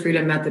sugar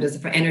freedom method is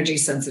for energy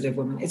sensitive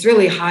women. It's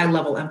really high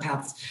level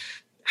empaths,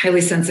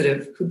 highly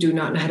sensitive, who do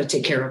not know how to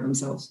take care of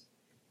themselves.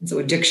 And so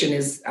addiction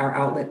is our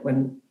outlet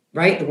when,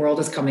 right, the world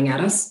is coming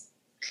at us.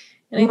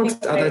 And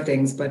amongst other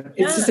things, but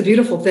it's just a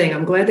beautiful thing.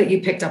 I'm glad that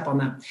you picked up on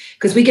that,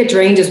 because we get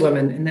drained as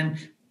women, and then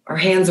our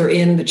hands are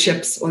in the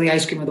chips or the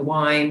ice cream or the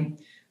wine.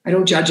 I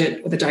don't judge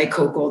it with a Diet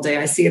Coke all day.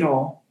 I see it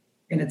all.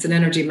 And it's an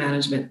energy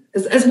management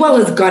as well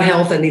as gut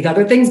health and these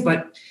other things,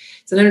 but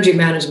it's an energy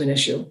management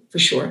issue for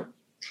sure.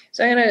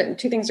 So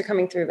two things are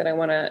coming through that I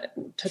want to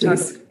talk about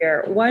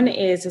here. One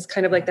is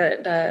kind of like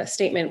the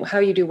statement, how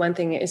you do one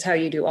thing is how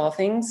you do all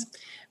things,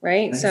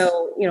 right? Nice.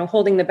 So,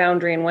 holding the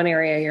boundary in one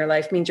area of your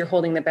life means you're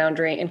holding the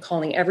boundary and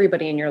calling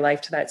everybody in your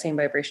life to that same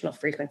vibrational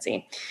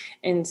frequency.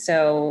 And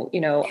so,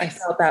 I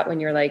felt that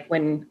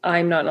when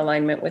I'm not in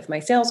alignment with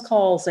my sales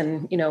calls,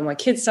 and, my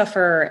kids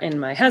suffer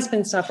and my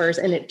husband suffers,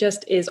 and it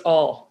just is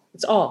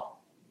it's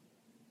all.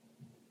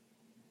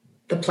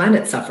 The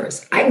planet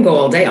suffers. I can go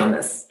all day on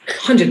this,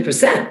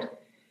 100%.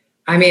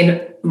 I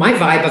mean, my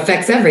vibe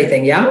affects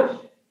everything, yeah?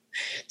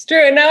 It's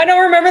true. And now I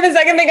don't remember the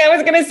second thing I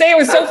was going to say. It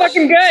was so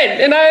fucking good.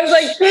 And I was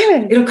like,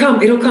 damn it. It'll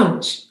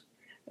come.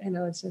 I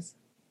know, it's just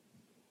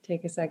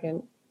take a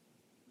second.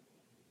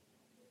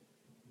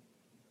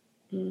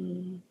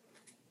 I'm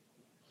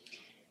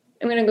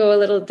going to go a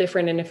little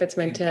different. And if it's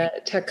meant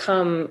to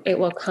come, it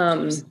will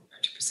come.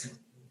 100%.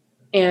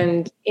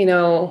 And,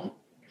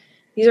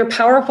 these are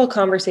powerful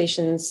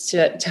conversations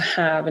to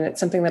have. And it's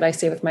something that I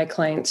say with my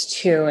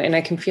clients too. And I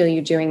can feel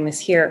you doing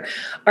this here.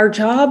 Our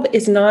job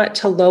is not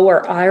to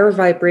lower our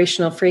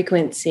vibrational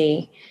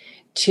frequency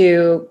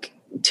to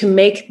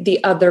make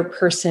the other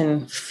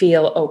person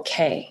feel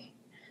okay.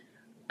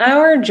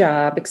 Our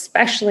job,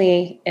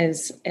 especially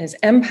as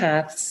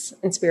empaths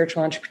and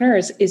spiritual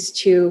entrepreneurs, is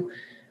to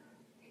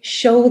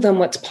show them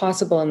what's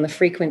possible in the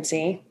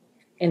frequency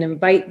and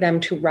invite them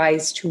to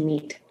rise to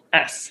meet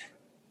us.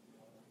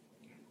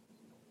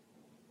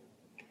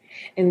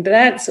 And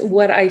that's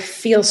what I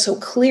feel so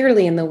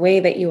clearly in the way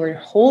that you are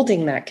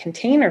holding that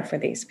container for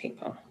these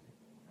people.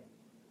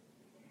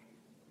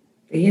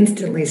 They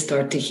instantly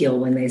start to heal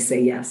when they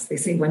say yes. They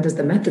say, when does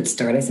the method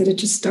start? I said, it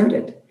just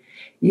started.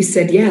 You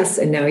said yes,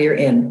 and now you're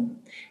in.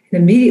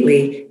 And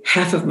immediately,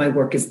 half of my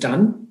work is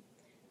done,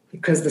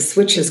 because the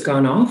switch has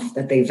gone off,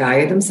 that they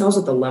value themselves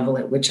at the level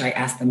at which I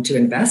ask them to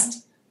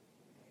invest.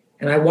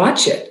 And I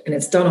watch it, and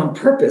it's done on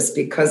purpose,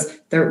 because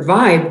their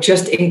vibe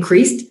just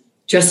increased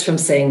just from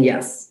saying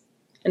yes.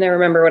 And I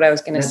remember what I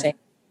was going to say.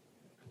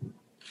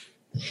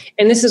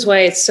 And this is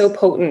why it's so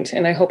potent.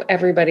 And I hope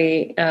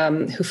everybody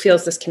who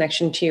feels this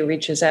connection to you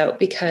reaches out,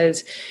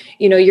 because,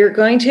 you're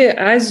going to,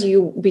 as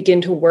you begin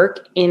to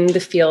work in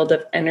the field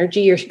of energy,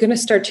 you're going to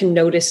start to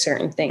notice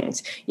certain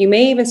things. You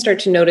may even start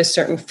to notice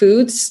certain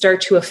foods start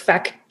to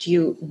affect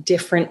you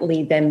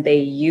differently than they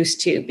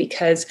used to,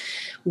 because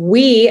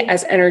we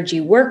as energy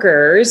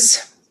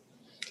workers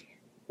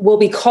will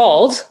be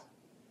called,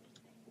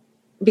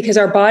 because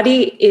our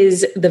body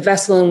is the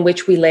vessel in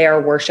which we lay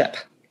our worship.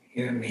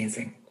 You're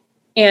amazing.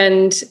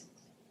 And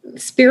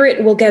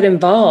spirit will get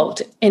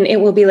involved, and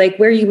it will be like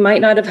where you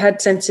might not have had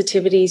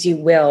sensitivities, you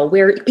will,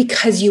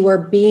 because you are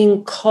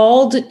being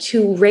called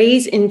to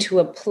raise into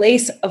a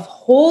place of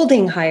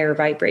holding higher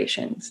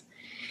vibrations.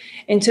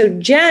 And so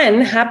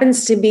Jenn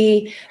happens to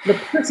be the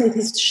person,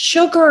 because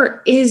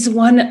sugar is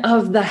one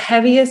of the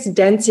heaviest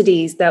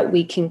densities that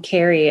we can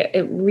carry.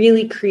 It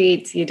really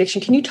creates the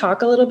addiction. Can you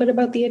talk a little bit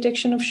about the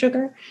addiction of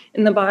sugar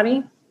in the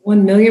body?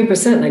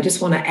 1,000,000%. And I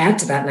just want to add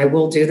to that, and I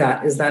will do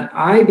that, is that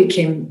I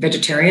became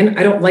vegetarian.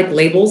 I don't like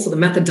labels, so the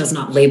method does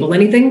not label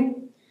anything.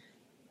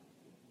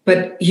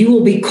 But you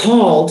will be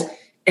called,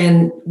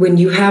 and when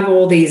you have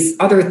all these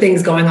other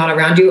things going on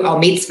around you,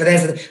 meats for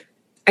this.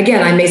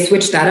 Again, I may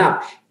switch that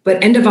up.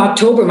 But end of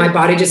October, my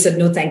body just said,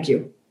 no, thank you.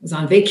 I was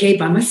on vacay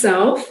by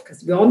myself,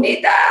 because we all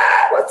need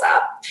that. What's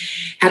up?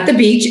 At the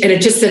beach. And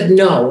it just said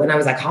no. And I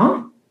was like,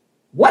 huh?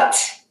 What?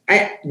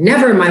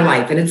 Never in my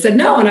life. And it said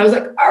no. And I was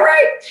like, all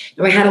right.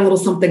 Now I had a little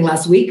something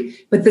last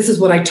week, but this is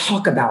what I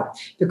talk about.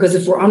 Because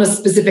if we're on a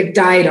specific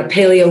diet, a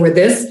paleo or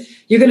this,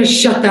 you're going to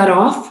shut that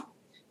off.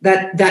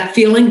 That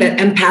feeling, that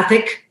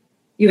empathic,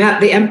 you have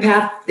the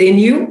empath in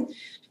you,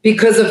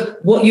 because of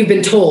what you've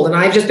been told. And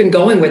I've just been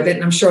going with it.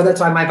 And I'm sure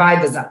that's why my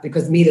vibe is up,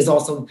 because meat is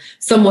also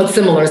somewhat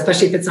similar,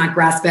 especially if it's not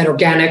grass-fed,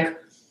 organic,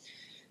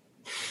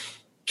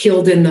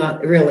 killed in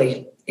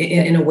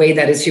a way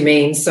that is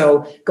humane.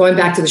 So going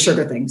back to the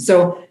sugar thing.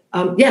 So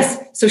yes,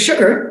 so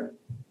sugar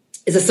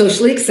is a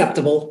socially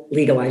acceptable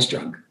legalized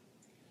drug.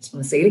 I just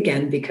want to say it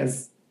again,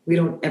 because we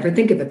don't ever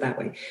think of it that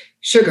way.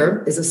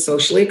 Sugar is a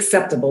socially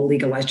acceptable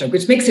legalized drug,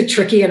 which makes it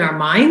tricky in our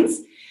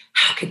minds.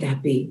 How could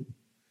that be?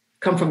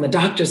 Come from the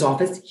doctor's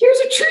office. Here's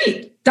a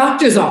treat.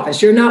 Doctor's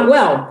office. You're not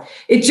well.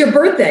 It's your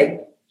birthday.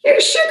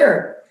 Here's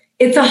sugar.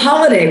 It's a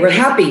holiday. We're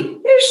happy.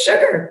 Here's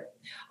sugar.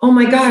 Oh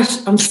my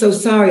gosh, I'm so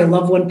sorry. A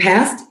loved one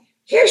passed.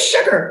 Here's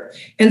sugar.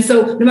 And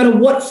so no matter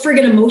what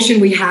friggin'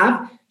 emotion we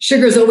have,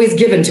 sugar is always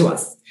given to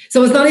us.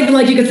 So it's not even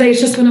like you could say, it's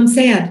just when I'm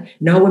sad.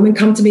 No, women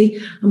come to me.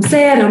 I'm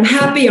sad. I'm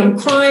happy. I'm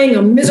crying.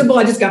 I'm miserable.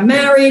 I just got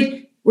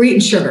married. We're eating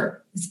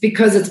sugar. It's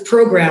because it's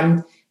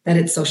programmed that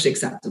it's socially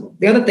acceptable.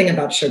 The other thing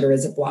about sugar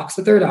is it blocks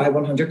the third eye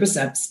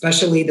 100%,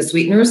 especially the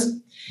sweeteners.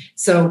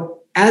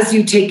 So as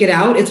you take it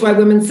out, it's why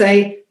women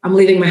say, I'm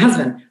leaving my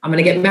husband. I'm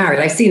going to get married.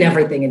 I've seen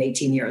everything in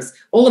 18 years.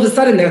 All of a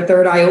sudden, their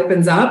third eye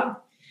opens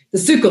up. The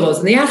sucralose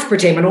and the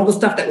aspartame and all the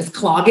stuff that was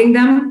clogging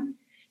them,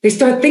 they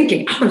start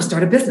thinking, I want to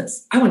start a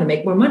business. I want to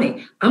make more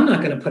money. I'm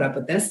not going to put up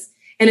with this.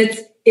 And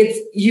it's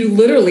you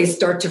literally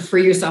start to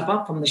free yourself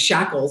up from the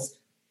shackles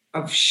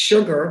of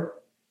sugar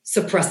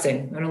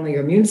suppressing not only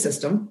your immune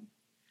system,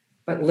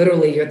 but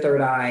literally your third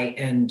eye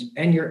and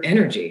your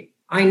energy.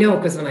 I know,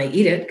 because when I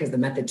eat it, because the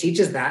method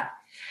teaches that,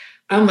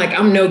 I'm like,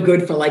 I'm no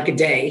good for like a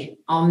day.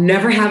 I'll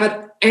never have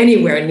it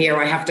anywhere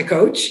near I have to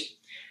coach.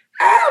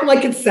 I'm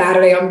like, it's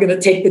Saturday. I'm going to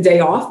take the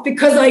day off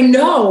because I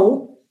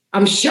know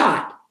I'm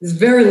shot. There's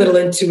very little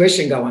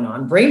intuition going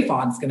on. Brain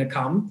fog's going to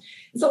come.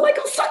 So like,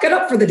 I'll suck it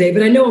up for the day,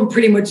 but I know I'm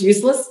pretty much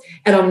useless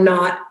and I'm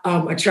not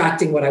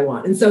attracting what I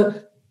want. And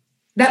so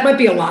that might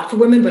be a lot for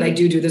women, but I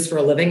do this for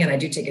a living and I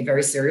do take it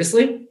very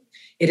seriously.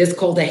 It is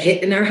called a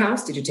hit in our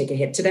house. Did you take a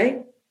hit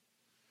today?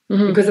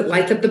 Mm-hmm. Because it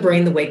lights up the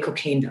brain the way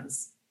cocaine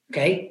does.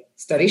 Okay.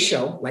 Studies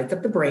show lights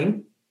up the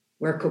brain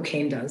where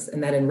cocaine does.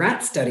 And that in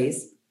rat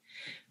studies,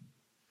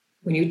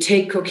 when you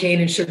take cocaine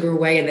and sugar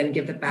away and then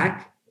give it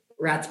back,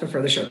 rats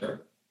prefer the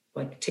sugar.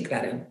 Like take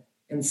that in.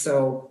 And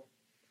so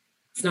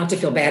it's not to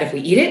feel bad if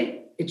we eat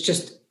it. It's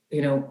just,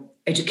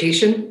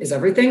 education is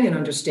everything and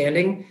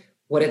understanding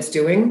what it's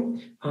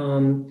doing.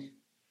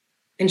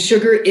 And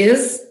sugar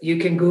is, you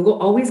can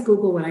always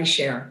Google what I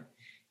share.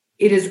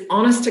 It is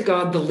honest to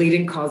God, the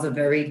leading cause of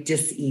every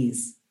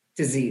disease.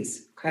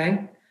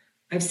 Okay.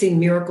 I've seen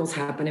miracles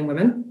happen in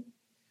women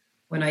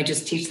when I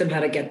just teach them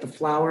how to get the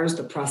flours,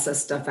 the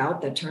processed stuff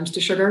out that turns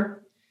to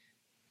sugar.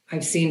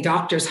 I've seen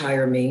doctors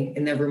hire me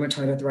in their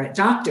rheumatoid arthritis,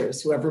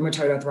 doctors who have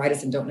rheumatoid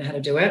arthritis and don't know how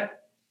to do it.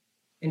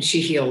 And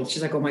she healed.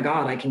 She's like, oh my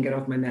God, I can get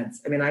off my meds.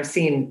 I mean, I've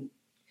seen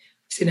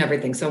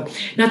everything. So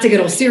not to get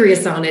all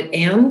serious on it.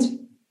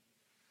 And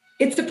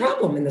it's the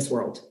problem in this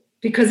world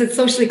because it's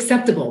socially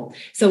acceptable.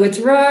 So it's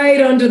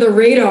right under the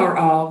radar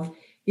of,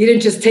 you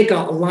didn't just take a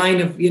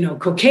line of,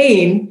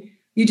 cocaine.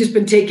 You just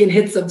been taking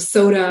hits of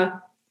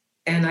soda,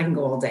 and I can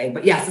go all day.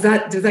 But yes, is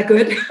that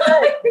good?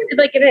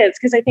 Like it is,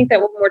 because I think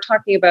that when we're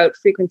talking about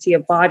frequency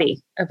of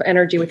body, of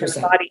energy within the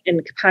body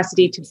and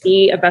capacity to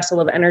be a vessel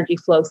of energy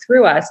flow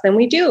through us, then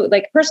we do.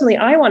 Like personally,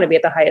 I want to be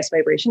at the highest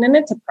vibration, and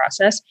it's a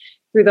process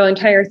through the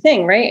entire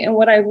thing, right? And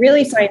what I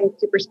really find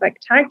super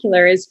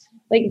spectacular is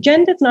like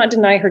Jenn does not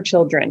deny her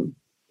children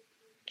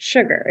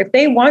sugar. If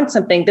they want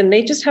something, then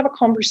they just have a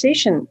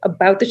conversation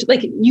about the,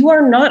 like, you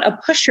are not a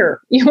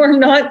pusher. You are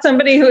not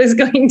somebody who is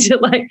going to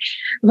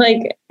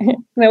I'm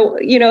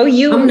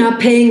not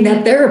paying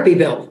that therapy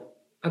bill.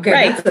 Okay.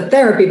 Right. That's the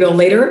therapy bill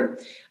later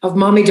of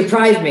mommy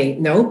deprived me.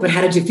 No, but how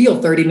did you feel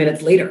 30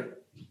 minutes later?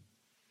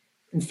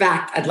 In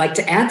fact, I'd like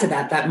to add to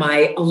that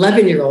my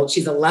 11-year-old,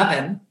 she's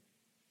 11.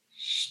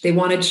 They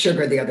wanted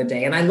sugar the other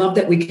day. And I love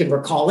that we can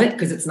recall it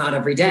because it's not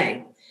every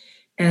day.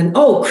 And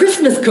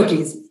Christmas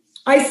cookies.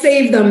 I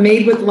saved them,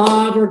 made with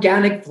love,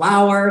 organic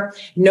flour,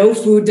 no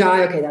food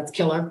dye. Okay, that's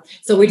killer.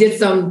 So we did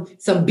some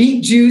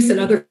beet juice and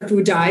other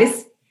food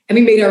dyes, and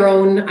we made our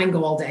own. I can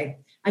go all day.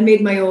 I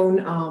made my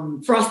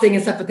own frosting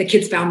and stuff, but the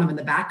kids found them in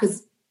the back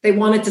because they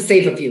wanted to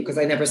save a few because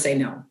I never say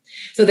no.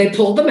 So they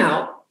pulled them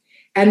out,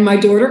 and my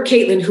daughter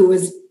Caitlin, who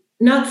is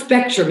not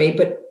spectrumy,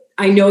 but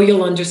I know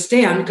you'll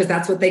understand because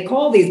that's what they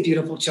call these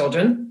beautiful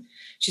children.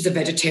 She's a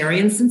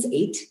vegetarian since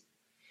 8.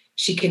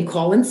 She can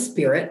call in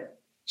spirit.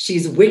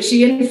 She's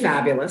witchy and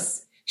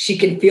fabulous. She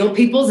can feel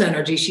people's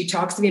energy. She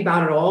talks to me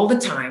about it all the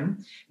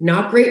time.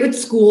 Not great with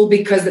school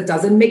because it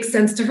doesn't make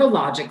sense to her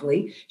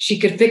logically. She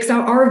could fix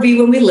our RV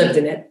when we lived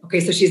in it. Okay,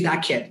 so she's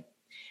that kid.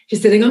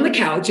 She's sitting on the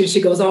couch and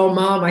she goes, "Oh,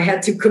 Mom, I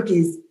had 2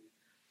 cookies.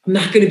 I'm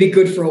not going to be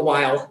good for a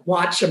while.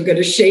 Watch, I'm going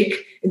to shake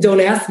and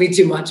don't ask me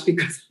too much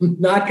because I'm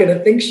not going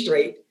to think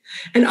straight."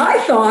 And I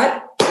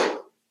thought,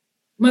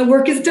 my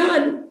work is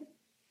done.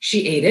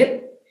 She ate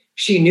it.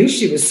 She knew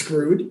she was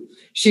screwed.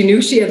 She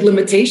knew she had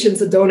limitations,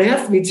 so don't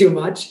ask me too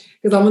much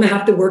because I'm going to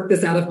have to work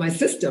this out of my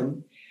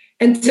system.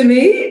 And to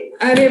me,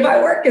 I mean,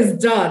 my work is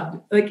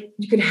done. Like,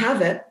 you can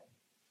have it,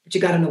 but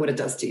you got to know what it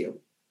does to you.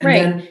 And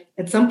then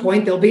at some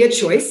point, there'll be a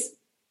choice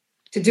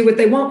to do what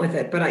they want with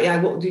it. But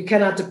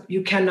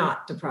you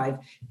cannot deprive.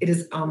 It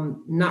is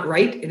not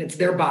right. And it's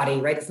their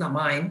body, right? It's not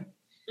mine.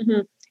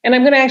 Mm-hmm. And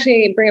I'm going to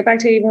actually bring it back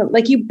to even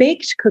like you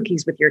baked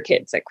cookies with your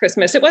kids at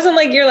Christmas. It wasn't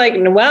like you're like,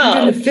 well,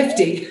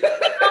 150.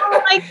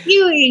 Like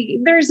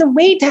there's a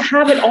way to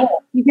have it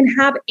all. You can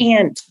have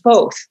and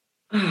both.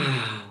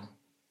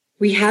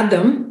 We had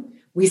them.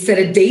 We set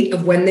a date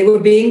of when they were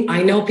being,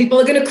 I know people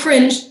are going to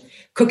cringe.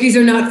 Cookies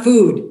are not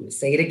food.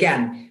 Say it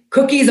again.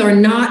 Cookies are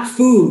not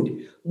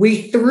food.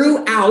 We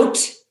threw out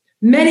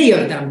many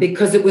of them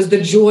because it was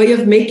the joy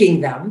of making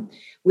them.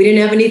 We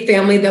didn't have any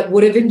family that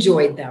would have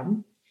enjoyed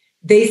them.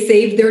 They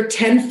saved their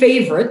 10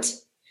 favorite.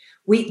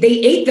 They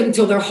ate them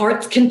till their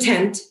heart's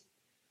content.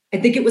 I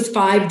think it was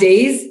 5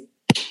 days.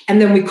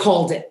 And then we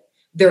called it.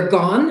 They're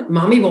gone.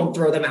 Mommy won't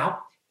throw them out.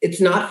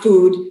 It's not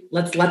food.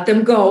 Let's let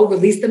them go,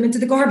 release them into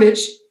the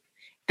garbage.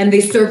 And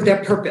they served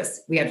their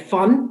purpose. We had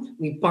fun.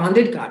 We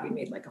bonded. God, we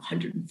made like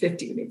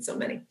 150. We made so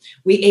many.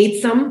 We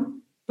ate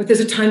some, but there's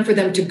a time for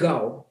them to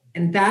go.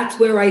 And that's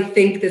where I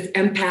think this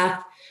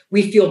empath,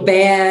 we feel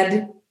bad.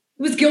 It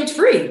was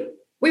guilt-free.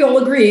 We all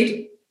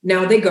agreed.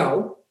 Now they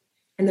go.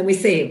 And then we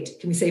saved.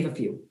 Can we save a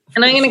few?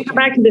 And I'm going to come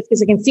back to this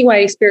because I can see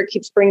why Spirit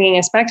keeps bringing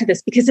us back to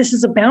this, because this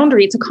is a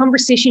boundary. It's a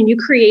conversation you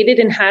created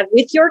and had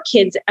with your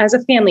kids as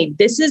a family.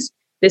 This is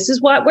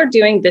what we're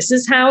doing. This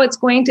is how it's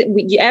going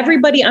to,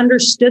 everybody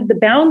understood the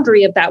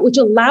boundary of that, which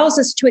allows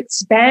us to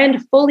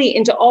expand fully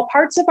into all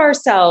parts of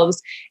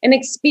ourselves and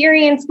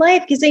experience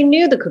life because they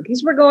knew the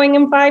cookies were going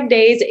in 5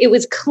 days. It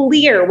was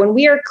clear. When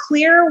we are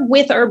clear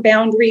with our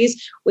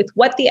boundaries, with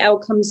what the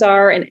outcomes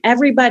are, and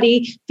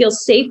everybody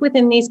feels safe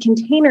within these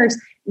containers,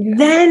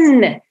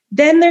 then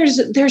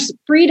there's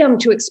freedom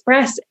to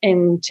express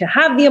and to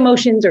have the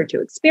emotions or to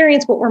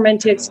experience what we're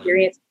meant to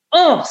experience.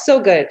 Oh, so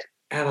good.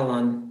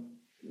 Avalon.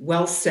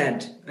 Well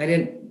said.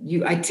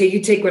 You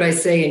take what I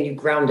say and you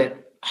ground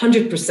it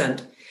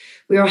 100%.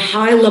 We are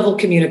high level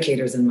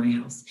communicators in my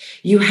house.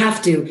 You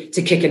have to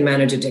kick and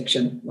manage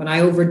addiction. When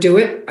I overdo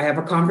it, I have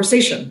a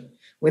conversation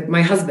with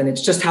my husband.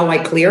 It's just how I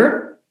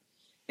clear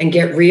and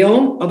get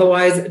real.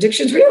 Otherwise,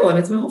 addiction's real. I mean,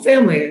 it's my whole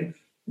family.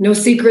 No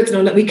secrets.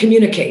 We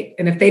communicate.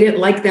 And if they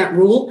didn't like that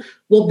rule,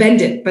 we'll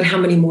bend it. But how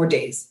many more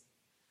days?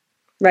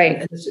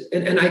 Right.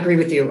 And I agree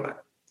with you.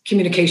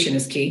 Communication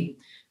is key.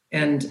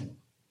 And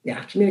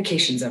yeah,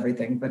 communication's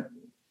everything.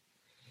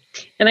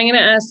 And I'm going to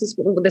ask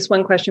this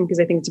one question because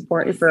I think it's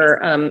important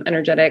for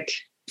energetic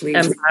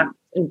empaths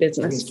in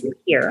business to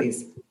hear.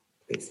 Please.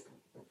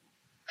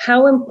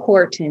 How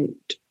important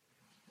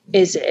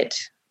is it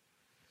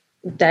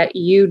that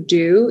you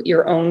do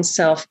your own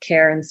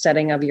self-care and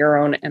setting of your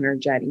own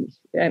energy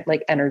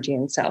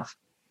and self?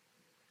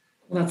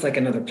 Well, that's like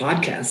another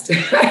podcast.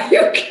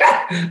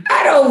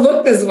 I don't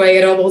look this way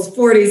at almost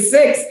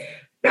 46.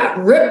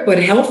 Not ripped,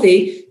 but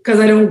healthy because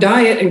I don't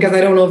diet and because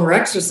I don't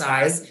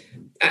over-exercise.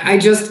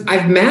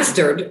 I've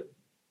mastered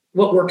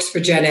what works for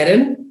Jenn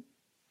Edden,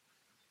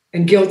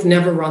 and guilt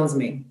never runs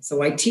me.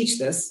 So I teach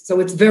this. So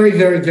it's very,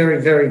 very,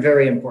 very, very,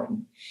 very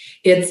important.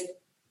 It's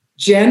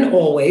Jenn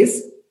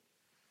always,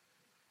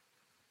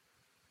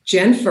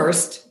 Jenn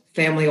first,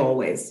 family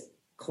always,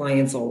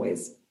 clients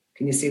always.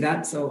 Can you see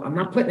that? So I'm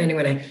not putting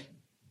anyone in.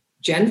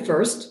 Jenn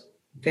first,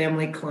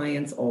 family,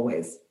 clients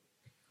always.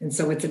 And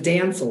so it's a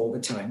dance all the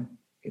time.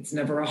 It's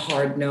never a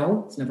hard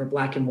no. It's never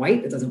black and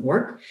white. It doesn't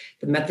work.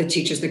 The method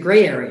teaches the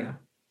gray area,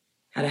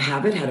 how to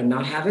have it, how to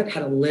not have it,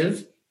 how to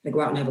live, how to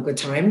go out and have a good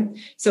time.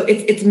 So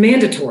it's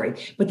mandatory.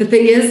 But the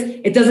thing is,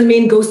 it doesn't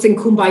mean go sing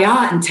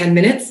Kumbaya in 10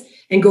 minutes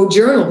and go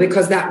journal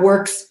because that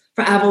works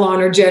for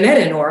Avalon or Jenn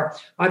Edden, or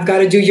I've got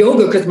to do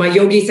yoga because my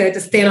yogi said I had to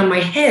stand on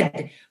my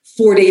head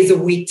 4 days a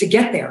week to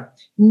get there.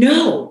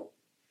 No.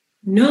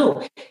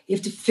 You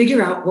have to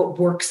figure out what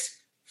works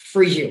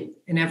for you.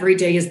 And every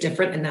day is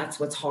different. And that's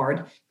what's hard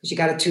because you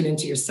got to tune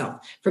into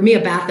yourself. For me,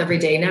 a bath every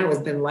day now has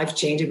been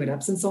life-changing with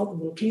Epsom salt, a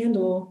little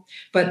candle.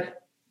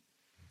 But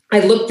I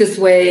looked this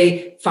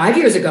way 5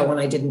 years ago when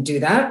I didn't do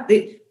that.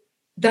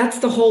 That's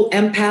the whole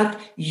empath.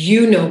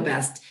 You know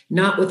best,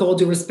 not with all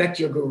due respect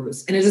to your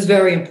gurus. And it is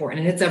very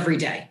important. And it's every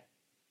day.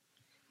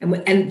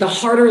 And the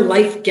harder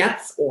life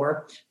gets,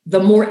 or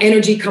the more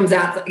energy comes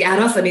at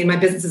us. I mean, my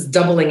business is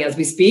doubling as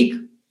we speak.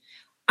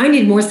 I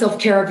need more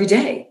self-care every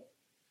day.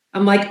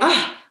 I'm like,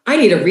 I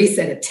need a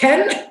reset at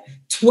 10,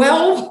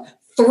 12,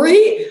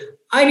 3.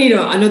 I need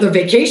another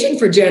vacation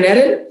for Jenn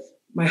Edden.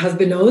 My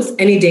husband knows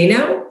any day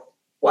now.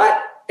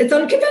 What? It's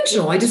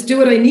unconventional. I just do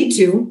what I need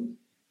to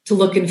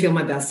look and feel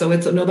my best. So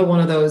it's another one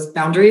of those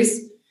boundaries,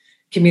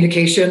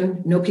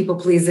 communication, no people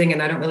pleasing.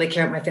 And I don't really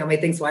care what my family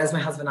thinks. Why does my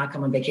husband not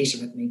come on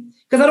vacation with me?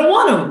 Because I don't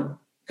want him.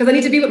 Because I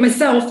need to be with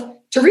myself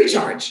to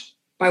recharge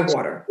by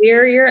water.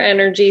 Clear your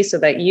energy so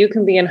that you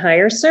can be in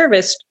higher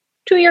service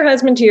to your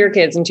husband, to your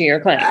kids, and to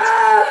your clients.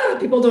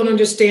 People don't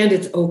understand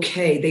it's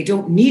okay. They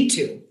don't need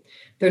to.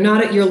 They're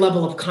not at your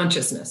level of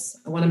consciousness.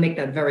 I want to make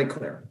that very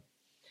clear.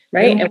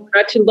 Right? And we're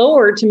not too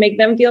lower to make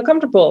them feel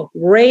comfortable.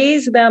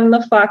 Raise them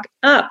the fuck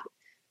up.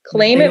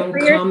 Claim it for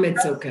yourself.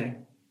 It's okay.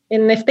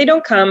 And if they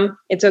don't come,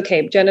 it's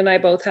okay. Jenn and I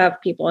both have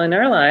people in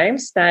our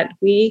lives that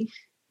we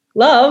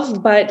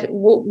love, but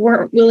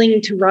weren't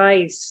willing to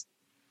rise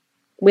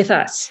with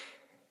us.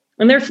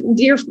 And they're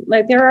dear,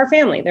 like they're our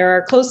family. They're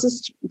our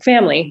closest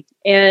family.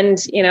 And,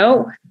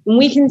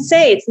 we can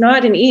say it's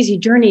not an easy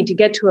journey to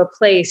get to a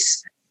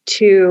place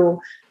to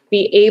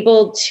be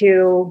able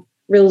to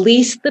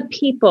release the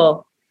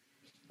people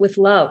with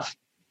love,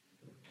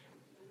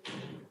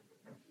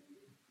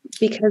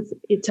 because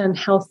it's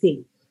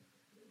unhealthy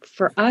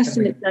for us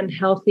and it's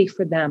unhealthy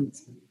for them.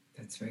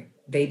 That's right.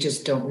 They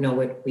just don't know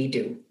what we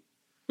do.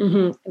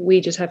 Mm-hmm.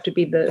 We just have to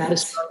be the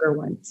stronger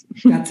ones.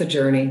 That's a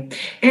journey.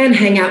 And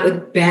hang out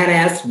with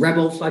badass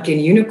rebel fucking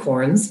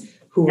unicorns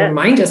who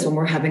remind us when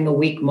we're having a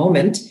weak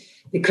moment,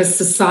 because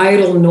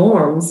societal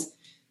norms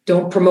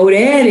don't promote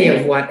any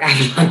of what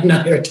Avalon and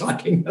I are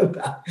talking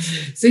about.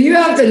 So you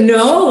have to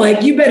know,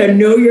 you better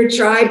know your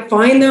tribe,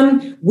 find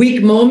them,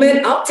 weak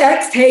moment. I'll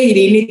text, hey, you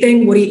need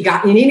anything? What do you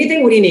got? You need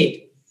anything? What do you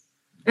need?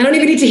 I don't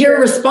even need to hear a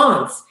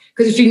response,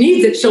 because if she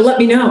needs it, she'll let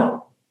me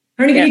know.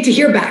 I don't even need to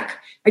hear back.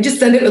 I just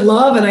send it with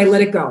love and I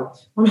let it go.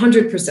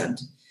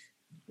 100%.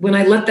 When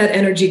I let that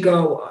energy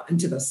go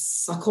into the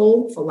suck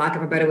hole, for lack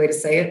of a better way to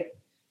say it,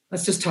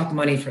 let's just talk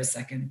money for a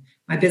second.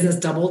 My business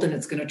doubled and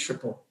it's going to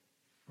triple.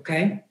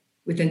 Okay.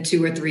 Within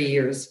 2 or 3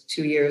 years,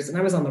 2 years. And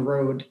I was on the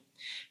road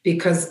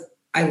because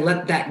I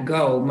let that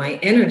go. My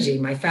energy,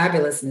 my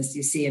fabulousness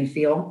you see and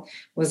feel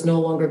was no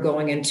longer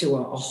going into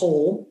a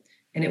hole,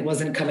 and it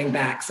wasn't coming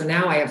back. So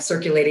now I have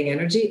circulating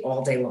energy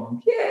all day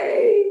long.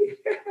 Yay.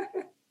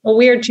 Well,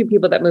 we are two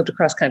people that moved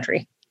across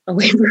country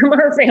away from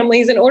our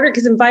families in order,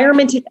 because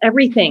environment is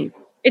everything.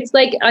 It's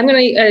like, I'm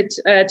going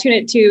to tune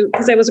it to,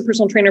 because I was a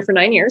personal trainer for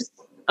 9 years.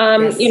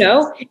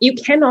 You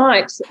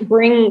cannot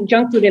bring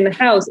junk food in the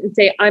house and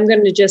say, I'm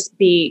going to just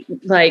be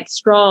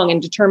strong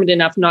and determined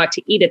enough not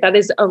to eat it. That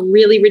is a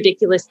really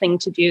ridiculous thing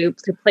to do,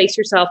 to place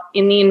yourself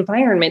in the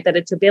environment that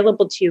it's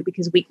available to you,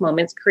 because weak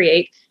moments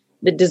create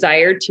the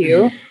desire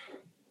to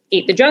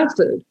eat the junk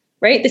food,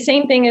 right? The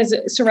same thing as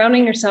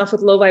surrounding yourself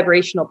with low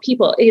vibrational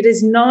people. It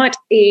is not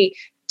a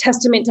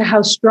testament to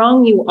how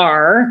strong you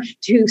are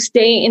to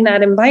stay in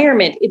that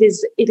environment. It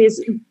is,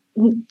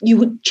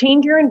 you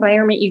change your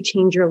environment, you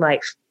change your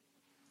life.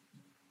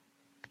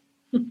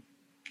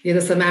 You're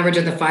the sum average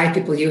of the 5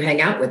 people you hang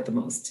out with the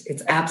most.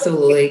 It's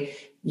absolutely,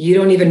 you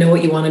don't even know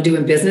what you want to do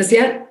in business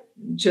yet.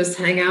 Just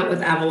hang out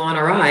with Avalon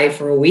or I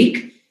for a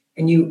week,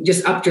 and you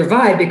just upped your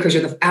vibe because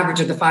you're the average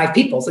of the 5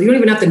 people. So you don't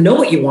even have to know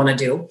what you want to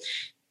do.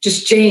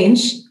 Just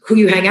change who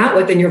you hang out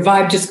with and your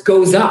vibe just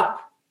goes up.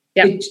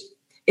 Yeah.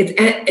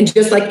 And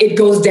just like it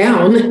goes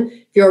down,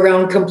 if you're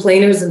around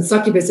complainers and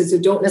succubuses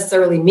who don't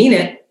necessarily mean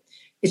it,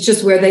 it's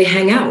just where they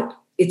hang out.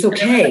 It's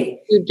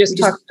okay.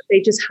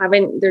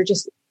 They're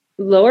just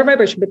lower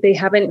vibration, but they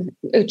haven't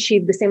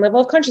achieved the same level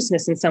of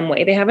consciousness in some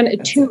way. They haven't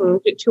attuned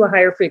to a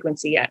higher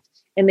frequency yet,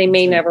 and they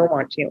may never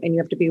want to. And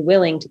you have to be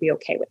willing to be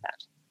okay with that.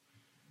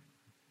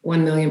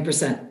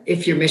 1,000,000%.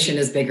 If your mission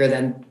is bigger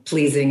than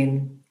pleasing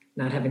and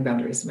not having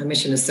boundaries. My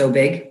mission is so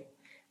big.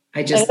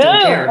 I just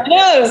don't care. I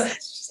know.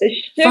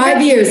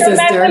 5 years,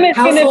 sister.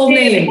 Household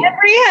name.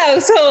 Every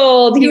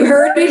household. You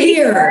heard it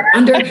here.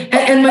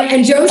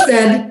 And Joe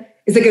said,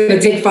 is it going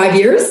to take 5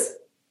 years?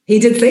 He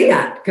did say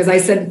that, because I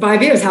said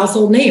 5 years,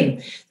 household name.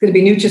 It's going to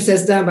be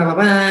Nutrisystem, blah, blah,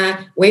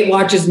 blah. Weight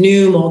Watchers,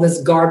 Noom, all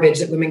this garbage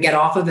that women get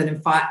off of. And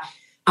in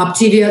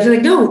Optivia, I was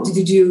like, no,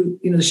 did you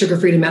the Sugar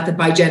Freedom Method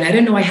by Jenn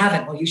Edden? No, I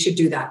haven't. Well, you should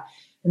do that.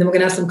 And then we're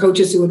going to have some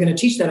coaches who are going to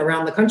teach that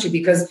around the country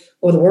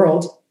or the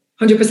world,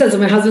 100%. So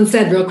my husband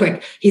said real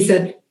quick, he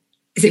said,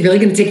 is it really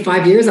going to take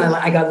 5 years?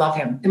 I got to love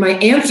him. And my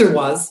answer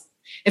was,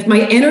 if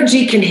my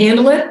energy can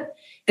handle it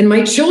and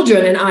my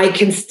children and I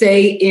can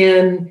stay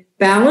in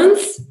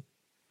balance,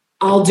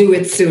 I'll do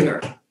it sooner.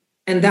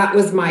 And that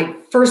was my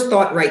first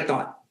thought, right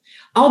thought.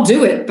 I'll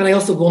do it, but I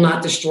also will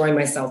not destroy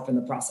myself in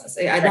the process.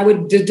 That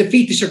would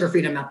defeat the sugar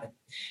freedom method.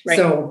 Right.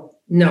 So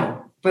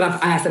no, but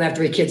I said I have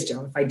 3 kids,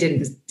 Joan. If I didn't,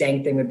 this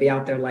dang thing would be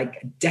out there like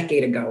a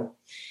decade ago.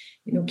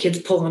 Kids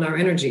pull on our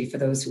energy. For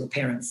those who are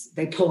parents,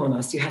 they pull on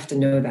us. You have to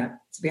know that.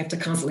 So we have to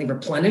constantly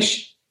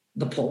replenish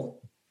the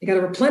pull. You got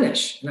to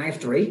replenish. And I have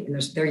 3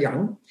 and they're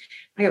young.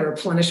 I got to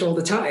replenish all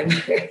the time.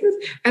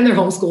 And they're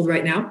homeschooled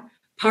right now.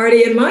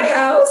 Party in my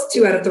house,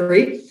 2 out of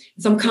 3.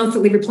 So I'm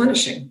constantly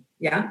replenishing.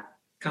 Yeah,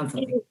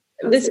 constantly.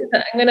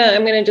 I'm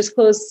gonna just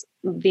close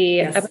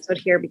the episode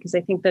here because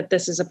I think that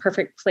this is a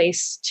perfect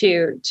place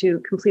to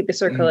complete the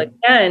circle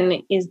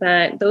again. Is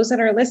that those that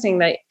are listening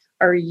that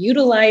are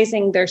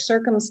utilizing their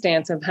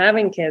circumstance of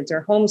having kids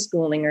or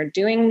homeschooling or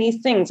doing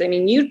these things. I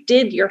mean, you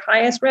did your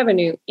highest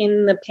revenue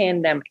in the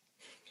pandemic.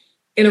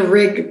 In a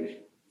rig,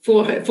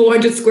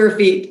 400 square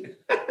feet.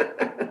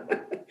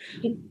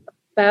 It's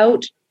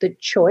about the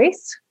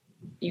choice.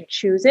 You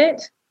choose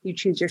it. You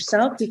choose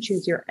yourself. You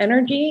choose your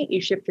energy.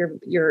 You shift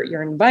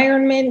your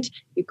environment.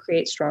 You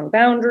create strong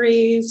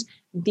boundaries.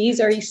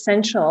 These are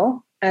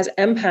essential as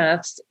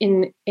empaths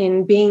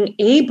in being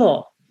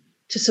able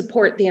to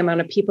support the amount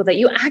of people that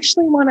you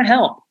actually want to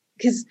help,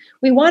 because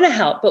we want to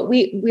help, but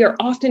we are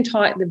often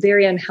taught the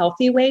very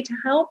unhealthy way to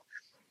help.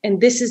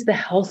 And this is the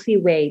healthy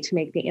way to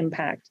make the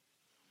impact.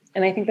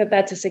 And I think that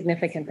that's a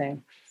significant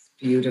thing.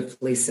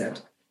 Beautifully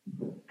said.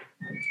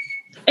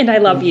 And I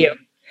love you.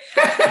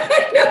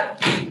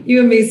 You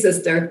and me,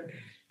 sister.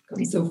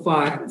 Come so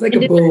far. It's like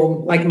a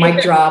boom, like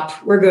mic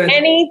drop. We're good.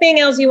 Anything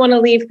else you want to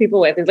leave people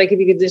with? It's like if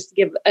you could just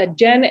give a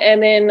Jenn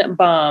Edden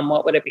bomb,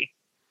 what would it be?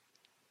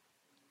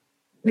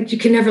 Like you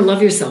can never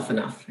love yourself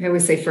enough. I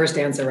always say first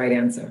answer, right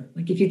answer.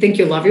 Like if you think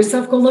you love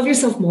yourself, go love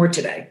yourself more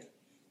today.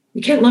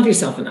 You can't love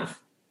yourself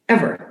enough,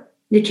 ever.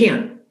 You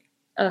can't.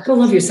 Go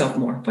love yourself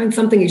more. Find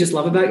something you just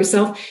love about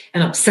yourself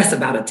and obsess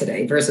about it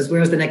today versus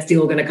where's the next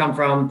deal going to come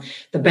from,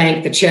 the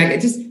bank, the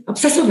check. Just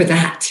obsess over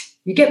that.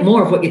 You get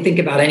more of what you think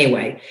about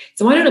anyway.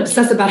 So why not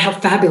obsess about how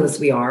fabulous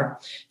we are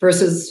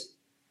versus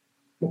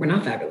what we're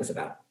not fabulous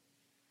about?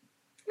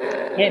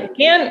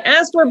 Can't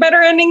ask for a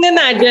better ending than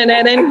that, Jenn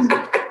Edden.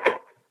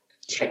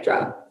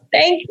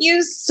 Thank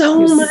you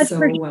so much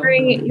for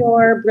sharing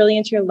your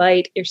brilliance, your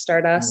light, your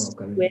stardust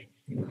with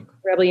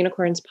Rebel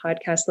Unicorns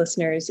podcast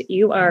listeners.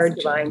 You are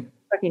divine.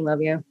 Fucking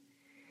love you.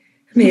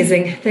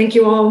 Amazing. Thank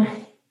you all.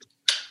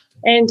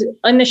 And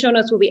on the show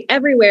notes will be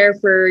everywhere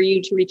for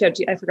you to reach out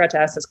to. I forgot to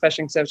ask this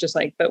question, so I was just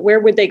like, but where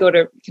would they go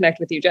to connect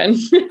with you, Jenn?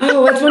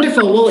 Oh, that's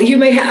wonderful. Well, you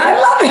may I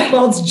love it.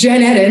 Well, it's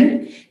Jenn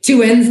Edden,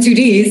 2 N's, 2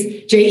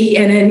 D's,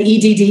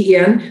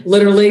 JENNEDDEN.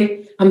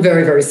 Literally, I'm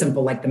very, very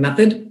simple, like the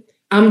method.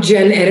 I'm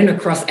Jenn Edden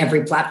across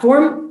every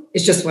platform.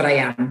 It's just what I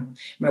am.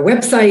 My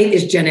website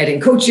is Jenn Edden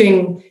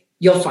Coaching.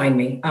 You'll find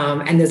me.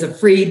 And there's a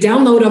free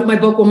download of my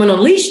book, Woman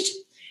Unleashed.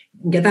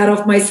 You can get that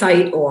off my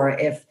site, or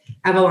if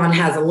Avalon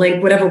has a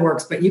link, whatever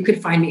works, but you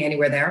could find me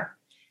anywhere there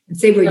and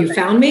say where you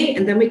found me,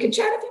 and then we can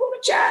chat if you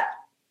want to chat.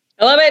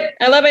 I love it.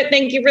 I love it.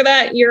 Thank you for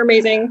that. You're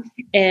amazing.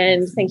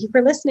 And thank you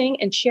for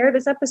listening, and share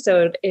this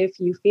episode if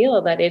you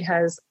feel that it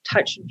has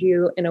touched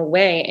you in a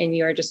way and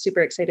you're just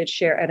super excited to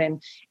share Edden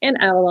and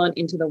Avalon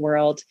into the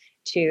world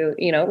to,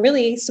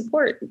 really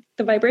support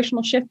the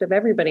vibrational shift of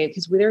everybody,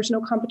 because there's no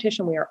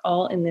competition. We are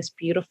all in this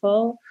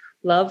beautiful,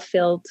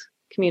 love-filled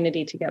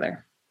community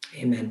together.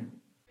 Amen.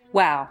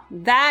 Wow,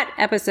 that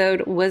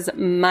episode was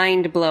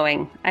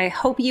mind-blowing. I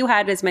hope you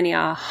had as many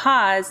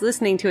ahas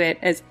listening to it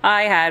as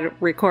I had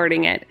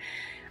recording it.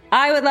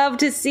 I would love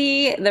to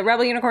see the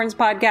Rebel Unicorns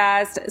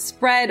podcast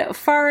spread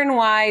far and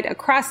wide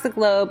across the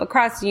globe,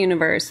 across the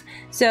universe.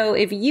 So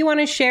if you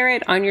want to share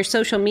it on your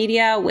social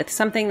media with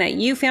something that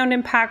you found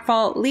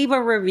impactful, leave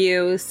a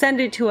review, send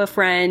it to a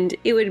friend.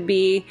 It would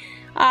be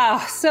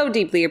so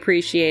deeply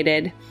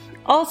appreciated.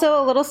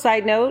 Also, a little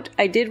side note,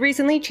 I did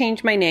recently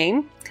change my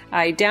name.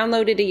 I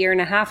downloaded a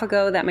 1.5 years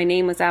ago that my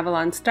name was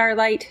Avalon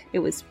Starlight. It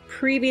was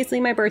previously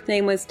my birth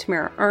name was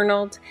Tamara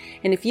Arnold.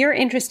 And if you're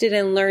interested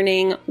in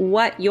learning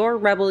what your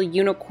Rebel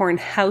Unicorn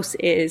house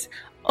is,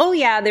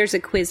 there's a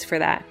quiz for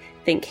that.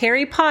 Think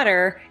Harry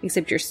Potter,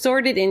 except you're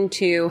sorted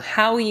into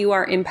how you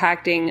are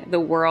impacting the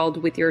world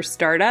with your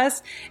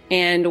stardust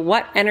and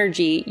what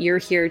energy you're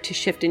here to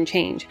shift and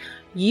change.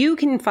 You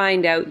can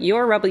find out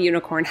your Rebel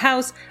Unicorn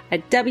house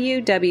at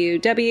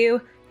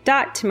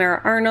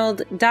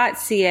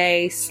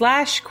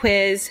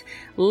www.tamaraarnold.ca/quiz.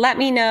 Let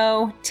me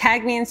know,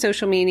 tag me in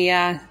social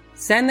media,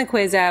 send the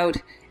quiz out,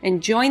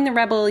 and join the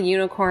Rebel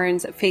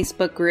Unicorns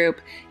Facebook group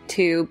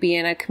to be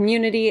in a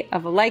community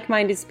of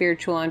like-minded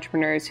spiritual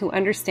entrepreneurs who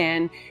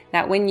understand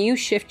that when you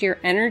shift your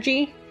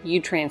energy,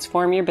 you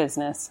transform your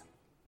business.